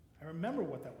 I remember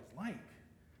what that was like.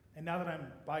 And now that I'm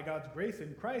by God's grace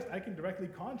in Christ, I can directly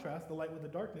contrast the light with the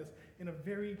darkness in a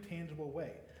very tangible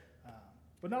way.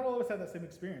 But not all of us have that same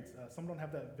experience. Some don't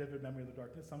have that vivid memory of the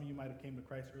darkness. Some of you might have came to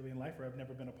Christ early in life or have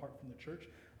never been apart from the church.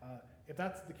 If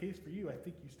that's the case for you, I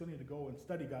think you still need to go and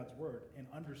study God's word and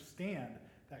understand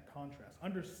that contrast.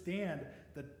 Understand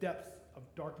the depths of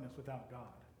darkness without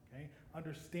God. Okay?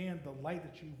 Understand the light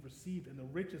that you've received and the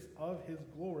riches of his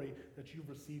glory that you've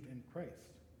received in Christ.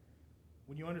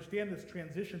 When you understand this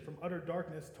transition from utter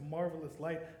darkness to marvelous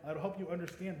light, it'll help you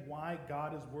understand why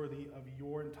God is worthy of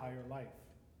your entire life.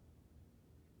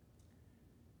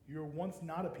 You were once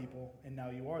not a people, and now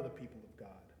you are the people of God.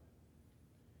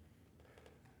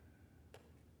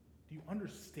 Do you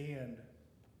understand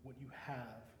what you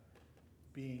have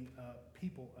being a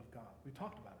people of God? We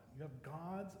talked about it. You have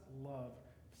God's love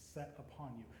set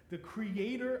upon you. The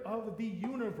creator of the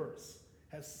universe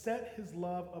has set his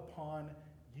love upon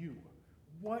you.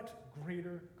 What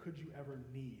greater could you ever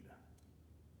need?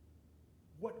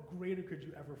 What greater could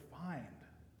you ever find?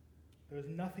 There's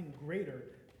nothing greater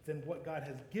than what God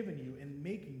has given you in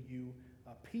making you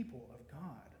a people of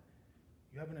God.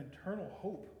 You have an eternal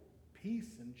hope,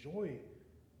 peace, and joy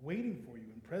waiting for you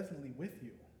and presently with you.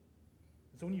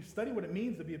 And so when you study what it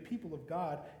means to be a people of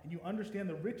God and you understand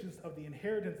the riches of the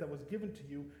inheritance that was given to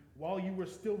you while you were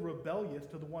still rebellious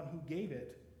to the one who gave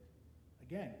it,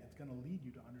 again, it's going to lead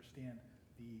you to understand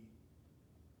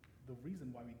the reason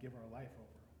why we give our life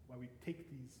over, why we take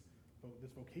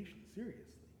this vocation seriously.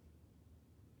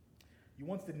 You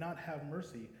once did not have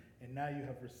mercy, and now you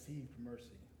have received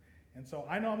mercy. And so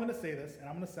I know I'm going to say this, and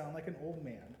I'm going to sound like an old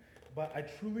man, but I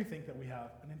truly think that we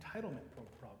have an entitlement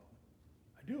problem.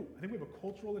 I do. I think we have a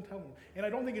cultural entitlement. And I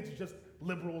don't think it's just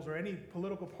liberals or any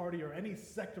political party or any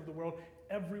sect of the world.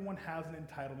 Everyone has an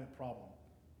entitlement problem.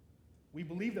 We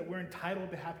believe that we're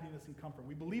entitled to happiness and comfort.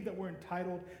 We believe that we're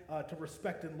entitled to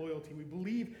respect and loyalty. We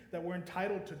believe that we're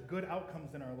entitled to good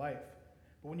outcomes in our life.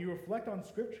 But when you reflect on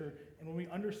Scripture and when we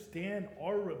understand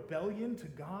our rebellion to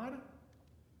God,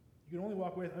 you can only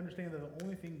walk away with understanding that the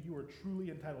only thing you are truly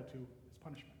entitled to is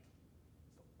punishment.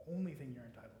 It's the only thing you're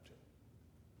entitled to.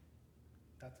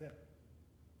 That's it.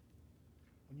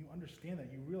 When you understand that,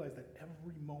 you realize that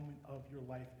every moment of your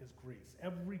life is grace.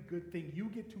 Every good thing you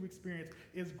get to experience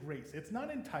is grace. It's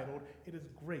not entitled, it is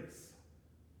grace.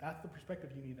 That's the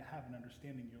perspective you need to have in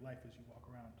understanding your life as you walk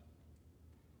around.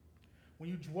 When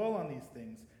you dwell on these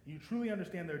things, you truly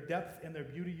understand their depth and their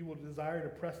beauty, you will desire to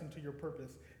press into your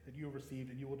purpose that you have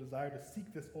received, and you will desire to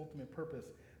seek this ultimate purpose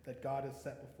that God has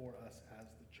set before us as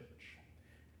the church.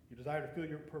 Your desire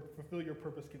to fulfill your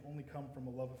purpose can only come from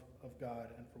a love of God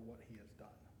and for what he has done.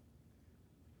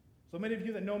 So many of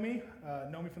you that know me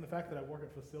from the fact that I work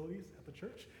at facilities at the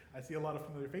church. I see a lot of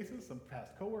familiar faces, some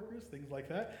past coworkers, things like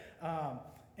that.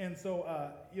 And so,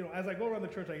 as I go around the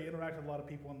church, I interact with a lot of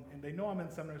people, and they know I'm in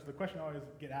seminary, so the question I always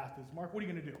get asked is, Mark, what are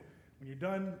you going to do? When you're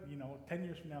done, 10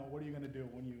 years from now, what are you going to do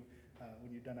when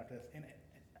you're done after this? And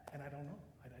I don't know.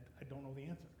 I don't know the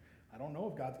answer. I don't know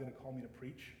if God's going to call me to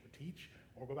preach or teach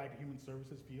or go back to human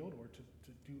services field or to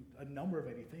do a number of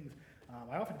any things.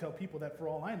 I often tell people that for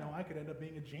all I know, I could end up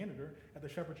being a janitor at the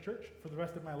Shepherd's Church for the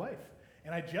rest of my life.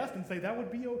 And I jest and say that would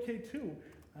be okay too.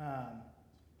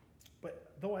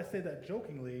 But though I say that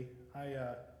jokingly,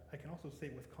 I can also say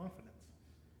it with confidence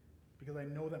because I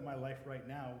know that my life right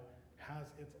now has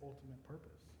its ultimate purpose.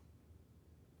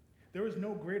 There is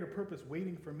no greater purpose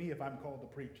waiting for me if I'm called to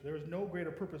preach. There is no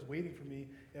greater purpose waiting for me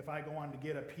if I go on to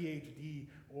get a PhD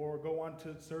or go on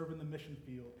to serve in the mission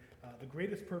field. The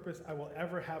greatest purpose I will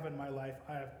ever have in my life,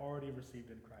 I have already received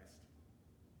in Christ.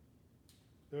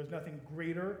 There is nothing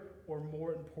greater or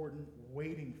more important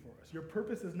waiting for us. Your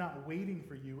purpose is not waiting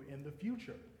for you in the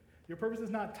future. Your purpose is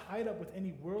not tied up with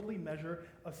any worldly measure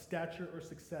of stature or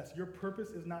success. Your purpose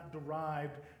is not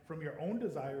derived from your own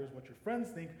desires, what your friends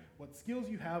think, what skills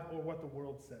you have, or what the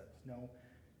world says. No,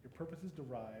 your purpose is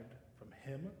derived from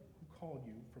Him who called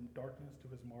you from darkness to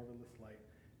His marvelous light,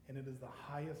 and it is the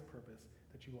highest purpose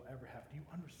that you will ever have. Do you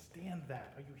understand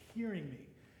that? Are you hearing me?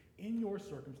 In your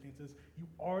circumstances, you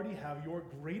already have your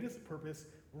greatest purpose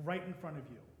right in front of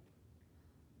you.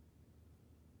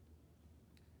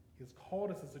 He has called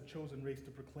us as a chosen race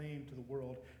to proclaim to the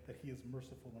world that He is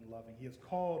merciful and loving. He has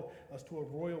called us to a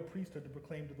royal priesthood to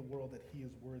proclaim to the world that He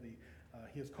is worthy.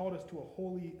 He has called us to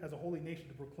as a holy nation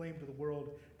to proclaim to the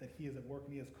world that He is at work.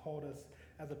 And He has called us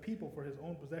as a people for His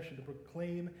own possession to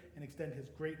proclaim and extend His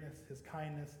greatness, His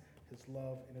kindness, His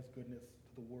love, and His goodness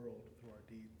to the world through our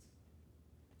deeds.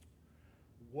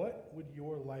 What would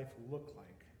your life look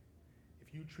like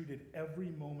if you treated every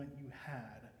moment you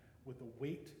had with the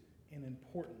weight and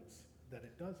importance that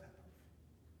it does have?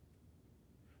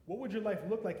 What would your life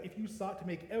look like if you sought to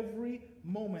make every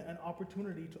moment an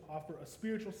opportunity to offer a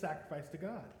spiritual sacrifice to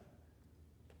God?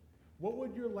 What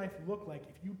would your life look like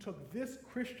if you took this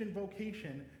Christian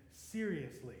vocation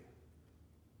seriously?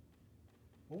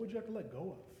 What would you have to let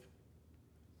go of?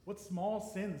 What small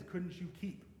sins couldn't you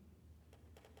keep?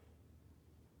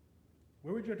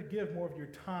 Where would you have to give more of your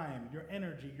time, your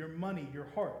energy, your money, your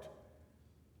heart?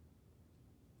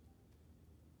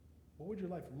 What would your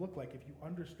life look like if you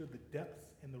understood the depths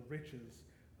and the riches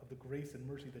of the grace and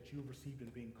mercy that you have received in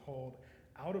being called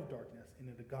out of darkness and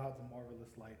into God's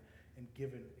marvelous light and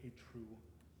given a true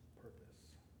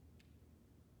purpose?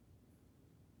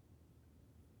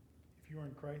 If you are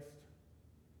in Christ,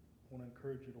 I want to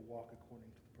encourage you to walk according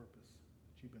to the purpose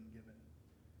that you've been given.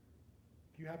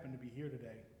 If you happen to be here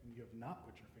today and you have not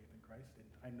put your faith in Christ, and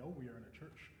I know we are in a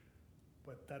church,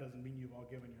 but that doesn't mean you've all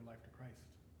given your life to Christ.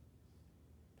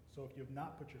 So if you have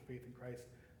not put your faith in Christ,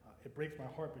 it breaks my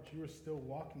heart, but you are still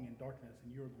walking in darkness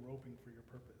and you are groping for your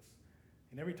purpose.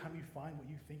 And every time you find what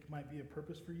you think might be a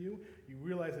purpose for you, you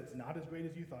realize it's not as great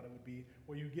as you thought it would be,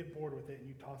 or you get bored with it and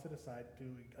you toss it aside to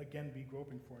again be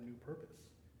groping for a new purpose.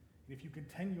 And if you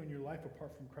continue in your life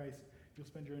apart from Christ, you'll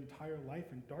spend your entire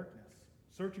life in darkness,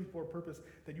 searching for a purpose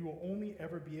that you will only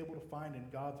ever be able to find in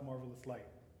God's marvelous light.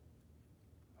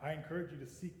 I encourage you to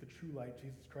seek the true light,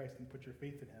 Jesus Christ, and put your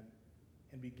faith in Him,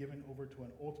 and be given over to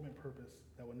an ultimate purpose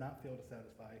that will not fail to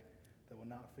satisfy, that will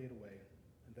not fade away,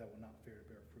 and that will not fail to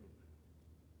bear fruit.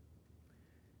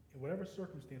 In whatever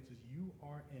circumstances you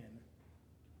are in,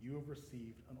 you have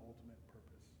received an ultimate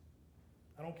purpose.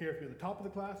 I don't care if you're the top of the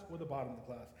class or the bottom of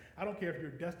the class. I don't care if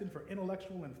you're destined for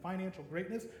intellectual and financial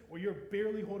greatness, or you're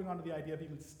barely holding on to the idea of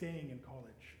even staying in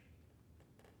college.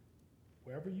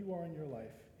 Wherever you are in your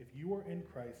life, if you are in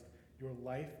Christ, your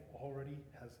life already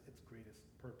has its greatest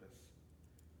purpose.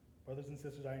 Brothers and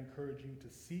sisters, I encourage you to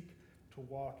seek to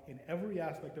walk in every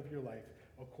aspect of your life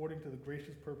according to the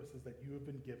gracious purposes that you have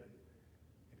been given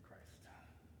in Christ.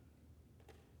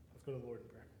 Let's go to the Lord in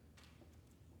prayer.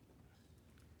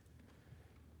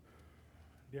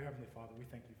 Dear Heavenly Father, we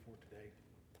thank you for today.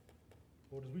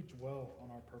 Lord, as we dwell on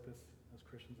our purpose as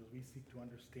Christians, as we seek to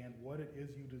understand what it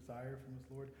is you desire from us,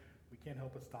 Lord, we can't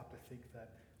help but stop to think that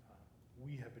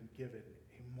we have been given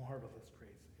a marvelous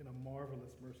grace and a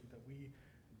marvelous mercy that we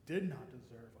did not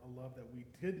deserve, a love that we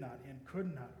did not and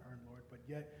could not earn, Lord, but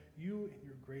yet you in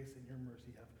your grace and your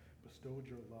mercy have bestowed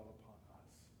your love upon us.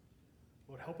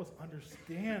 Lord, help us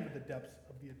understand the depths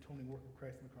of the atoning work of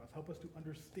Christ on the cross. Help us to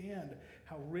understand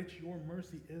how rich your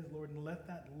mercy is, Lord, and let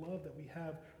that love that we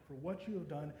have for what you have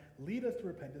done lead us to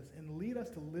repentance and lead us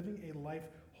to living a life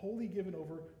wholly given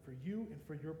over for you and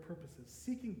for your purposes,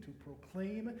 seeking to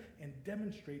proclaim and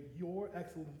demonstrate your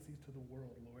excellencies to the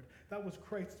world, Lord. That was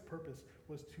Christ's purpose,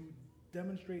 was to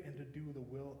demonstrate and to do the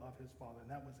will of his Father, and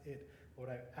that was it.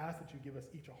 Lord, I ask that you give us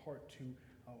each a heart to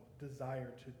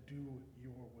desire to do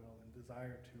your will and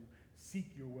desire to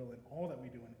seek your will in all that we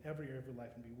do in every area of your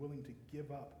life and be willing to give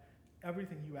up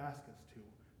everything you ask us to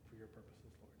for your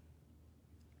purposes, Lord.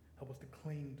 Help us to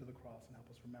cling to the cross and help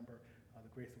us remember the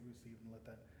grace that we received, and let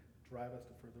that drive us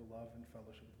to further love and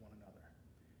fellowship with one another.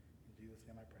 In Jesus'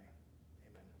 name I pray.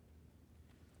 Amen.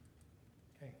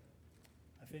 Okay.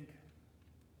 I think,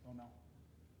 oh no.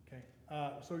 Okay.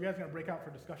 So you guys are going to break out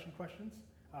for discussion questions?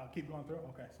 Keep going through?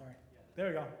 Okay, sorry. There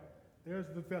we go.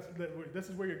 This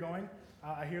is where you're going.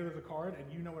 I hear there's a card,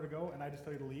 and you know where to go, and I just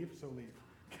tell you to leave, so leave.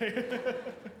 Okay.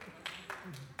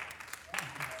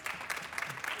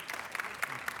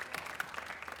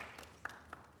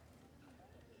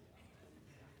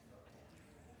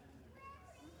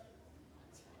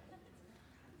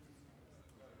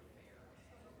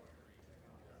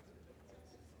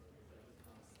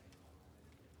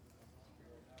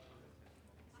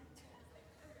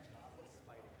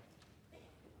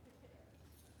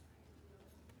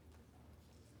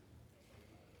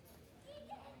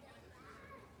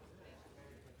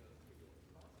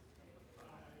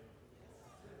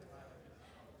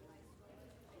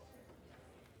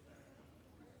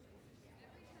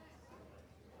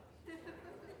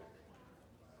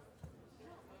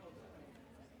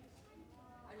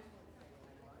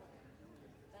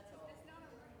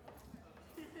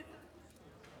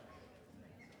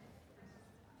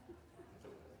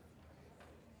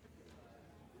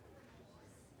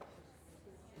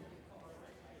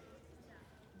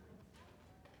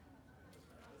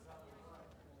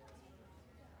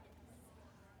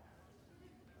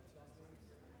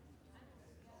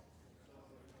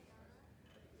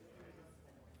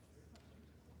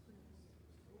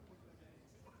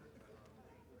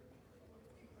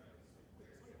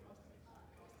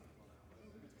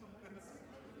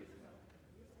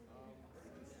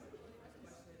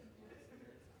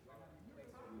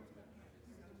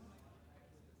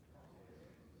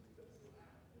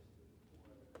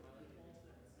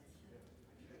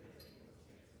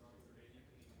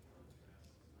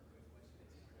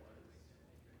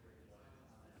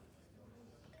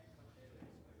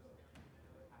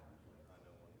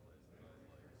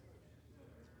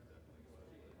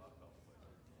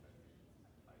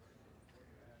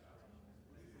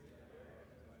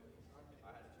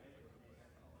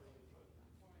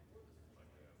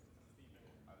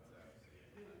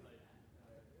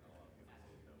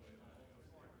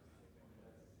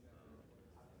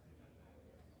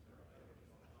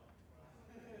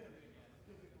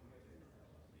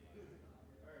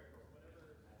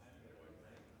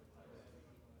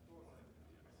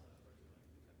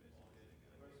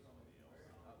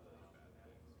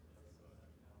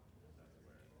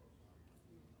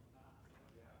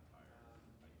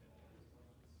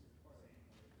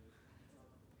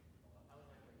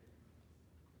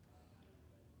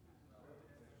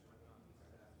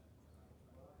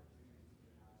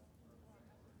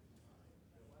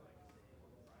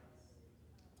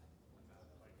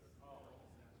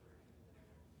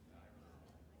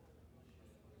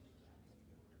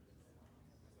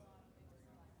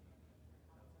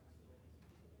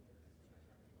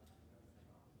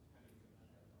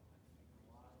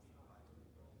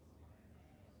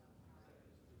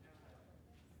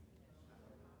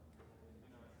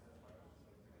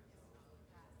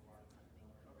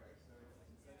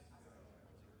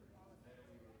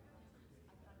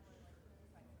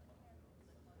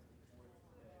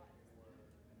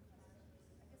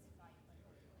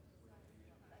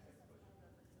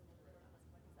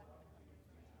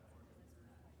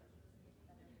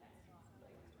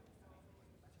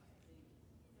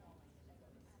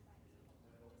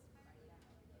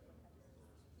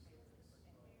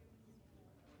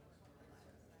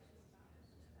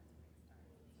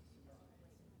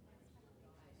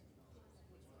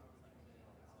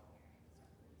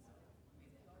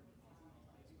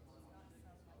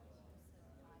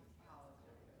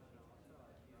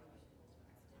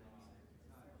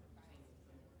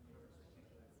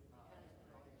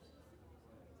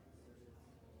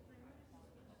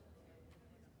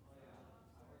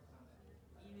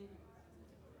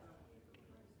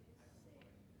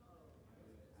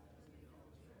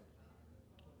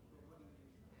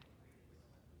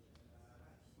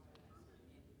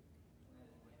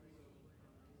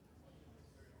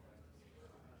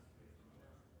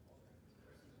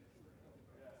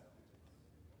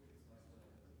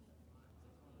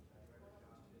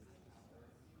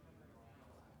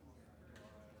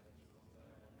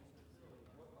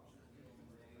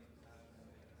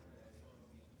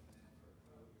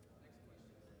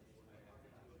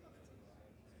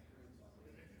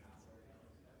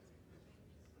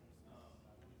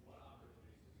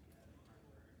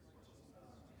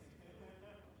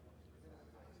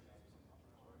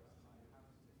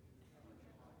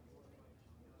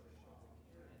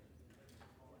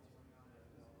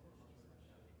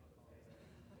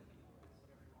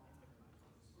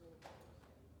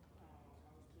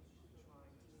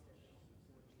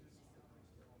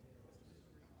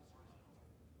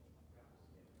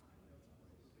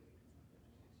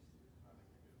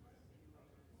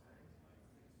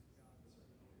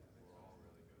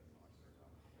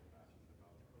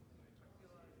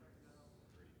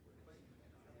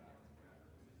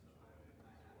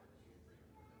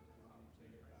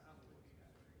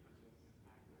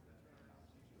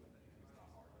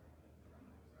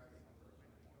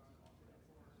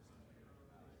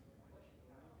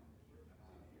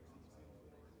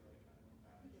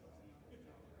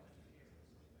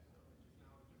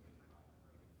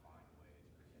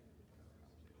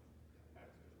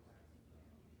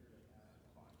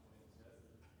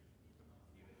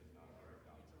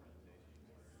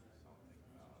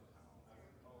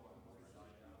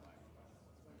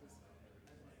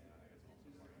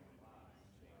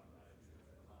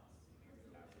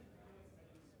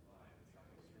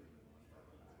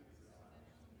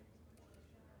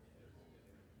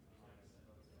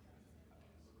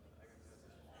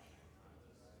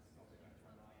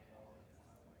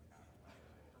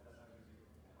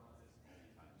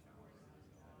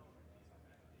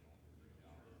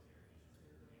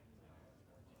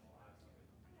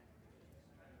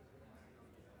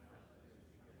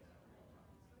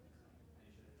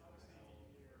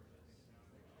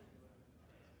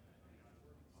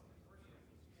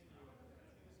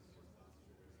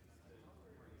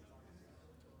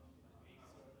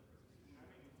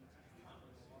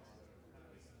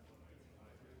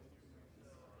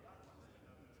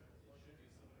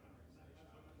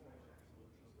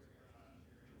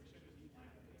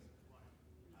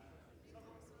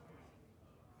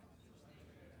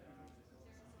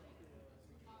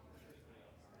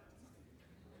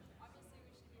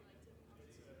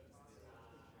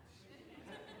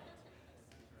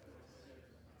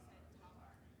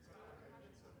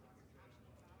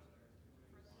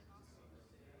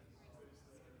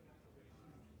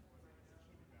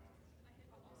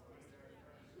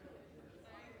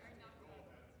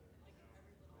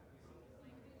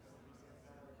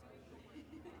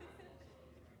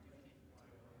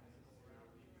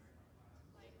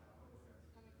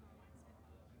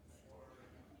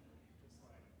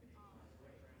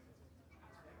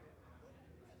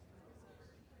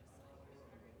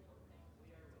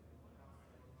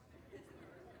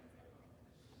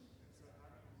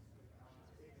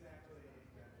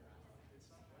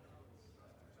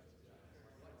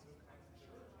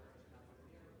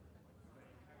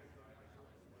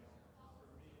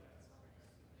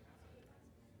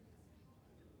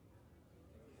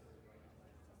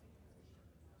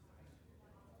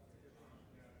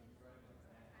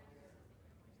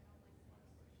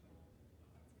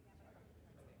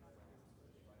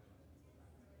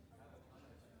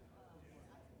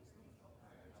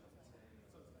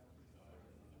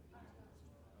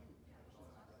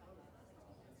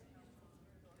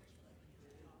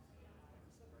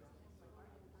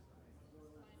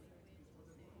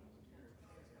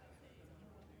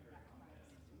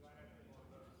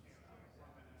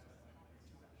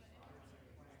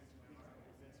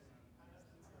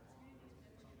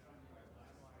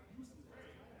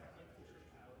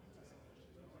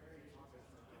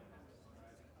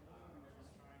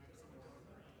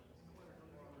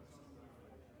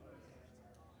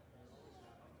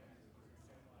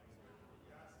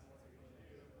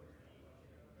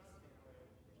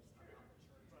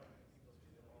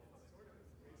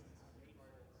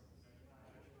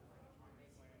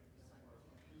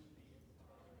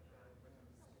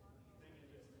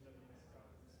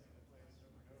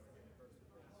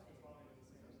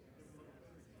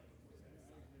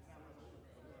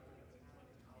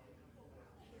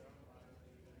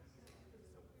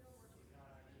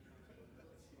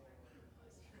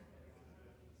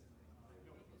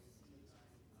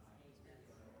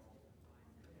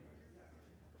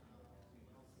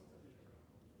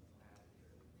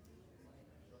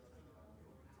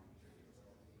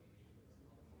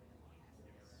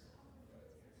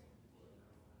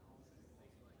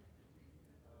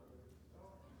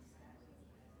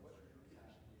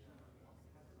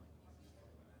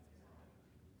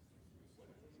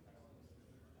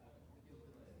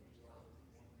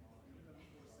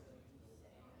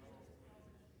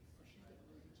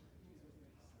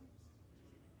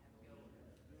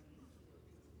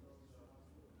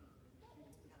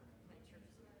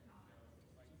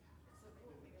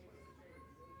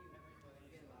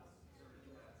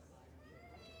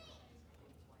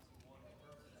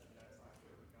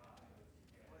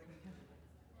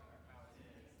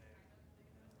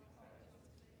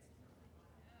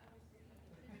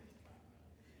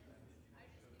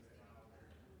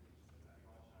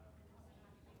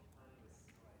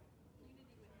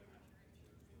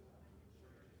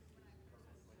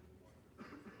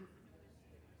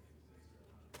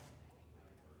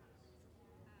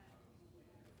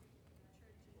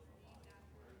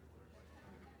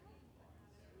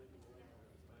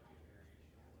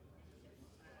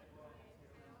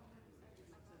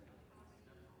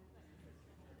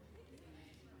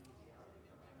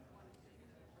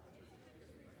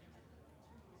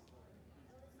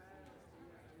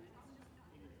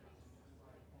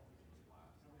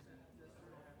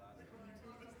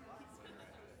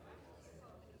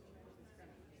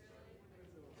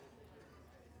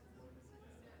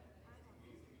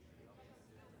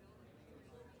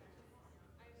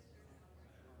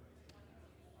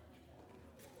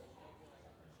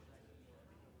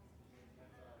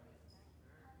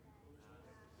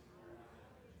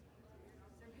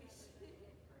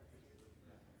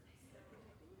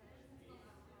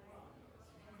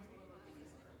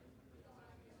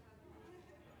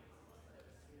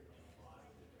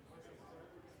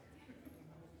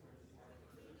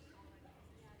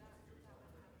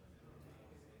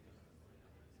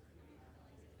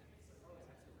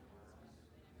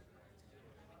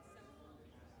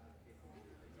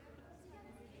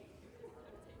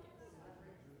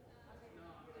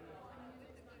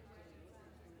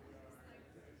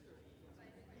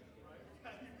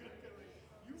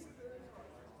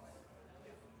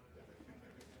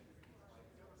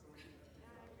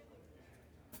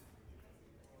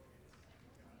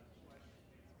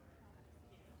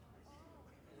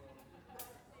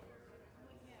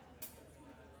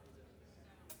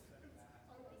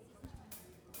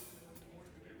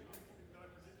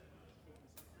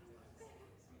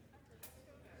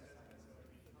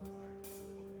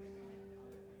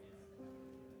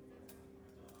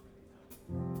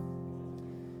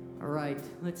 right,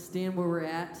 let's stand where we're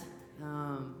at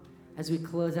as we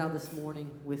close out this morning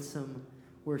with some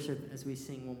worship as we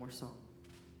sing one more song.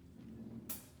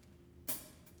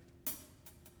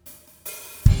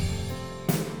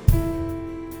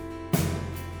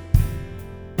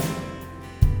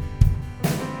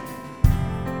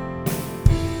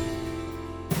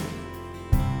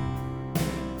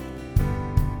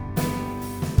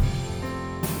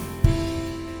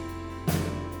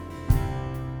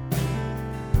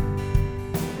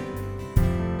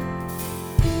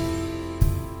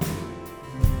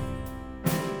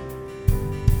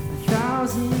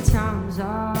 Times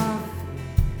I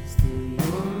still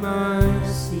your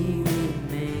mercy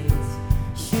remains.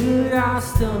 Should I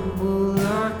stumble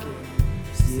again,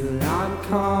 still I'm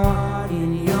caught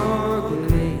in your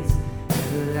grace.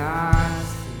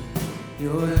 Everlasting,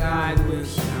 your light will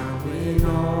shine when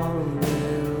all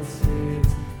else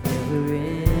fades. Never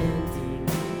ending,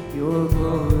 your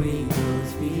glory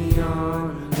goes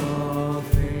beyond all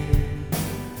fame.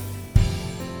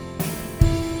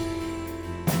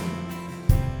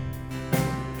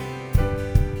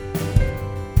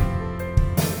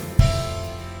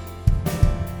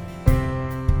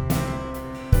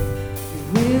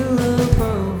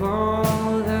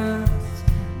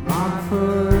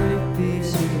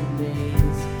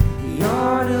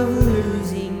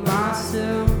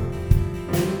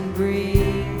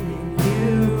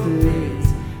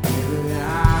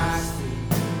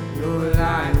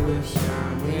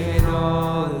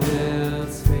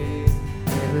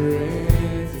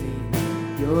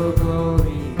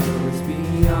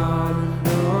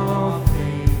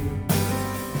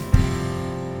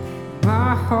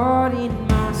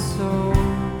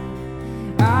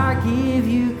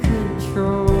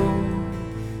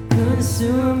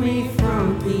 Consume me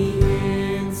from the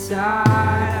inside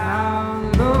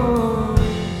out, Lord.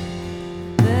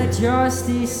 Let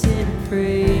justice and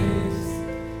praise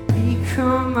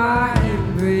become my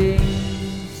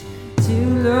embrace, to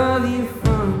love you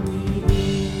from the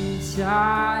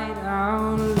inside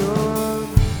out, Lord.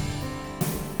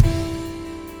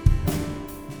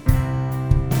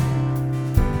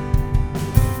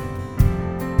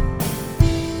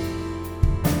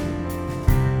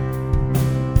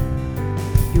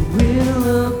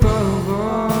 Will above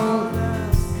all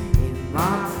else in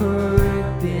my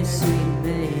purpose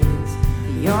remains,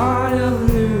 the art of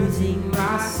losing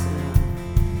myself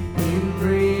in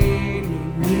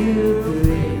bringing you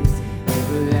praise.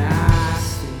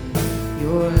 Everlasting,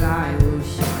 your light will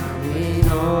shine when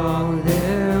all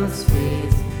else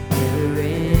fades. Never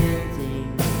ending,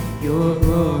 your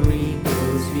glory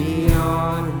goes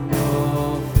beyond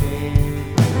all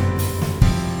fame.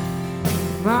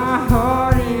 My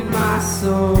heart and my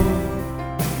soul,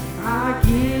 I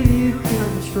give you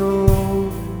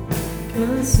control.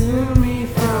 Consume me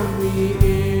from the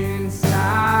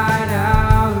inside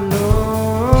out,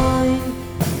 Lord.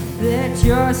 Let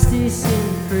justice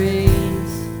and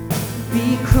praise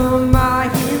become my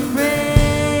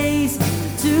embrace,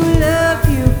 to love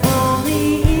you from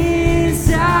the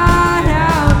inside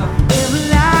out.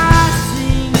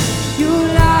 Everlasting, your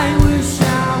light will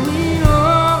shine when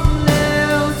all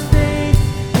else fades.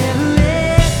 Never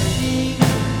ending,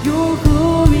 your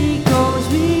glory goes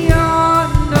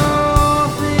beyond all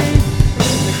fame.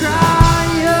 The cry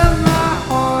of my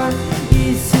heart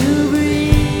is to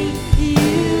bring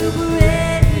you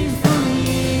praise from the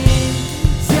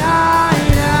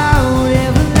inside out.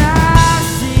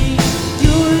 Everlasting,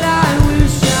 your light will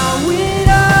shine when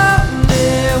all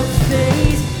else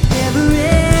fades. Never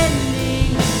ending,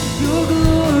 your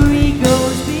glory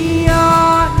goes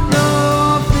beyond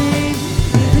all fame.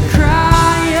 The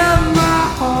cry of my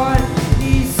heart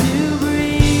is to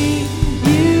bring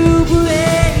you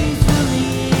praise from the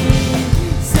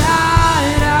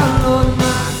inside out. Lord,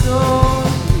 my soul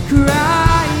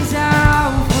cries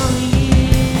out from the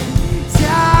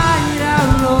inside out.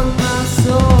 Lord, my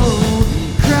soul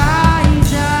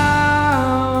cries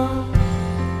out.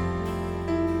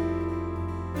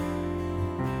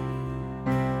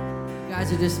 Guys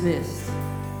are dismissed.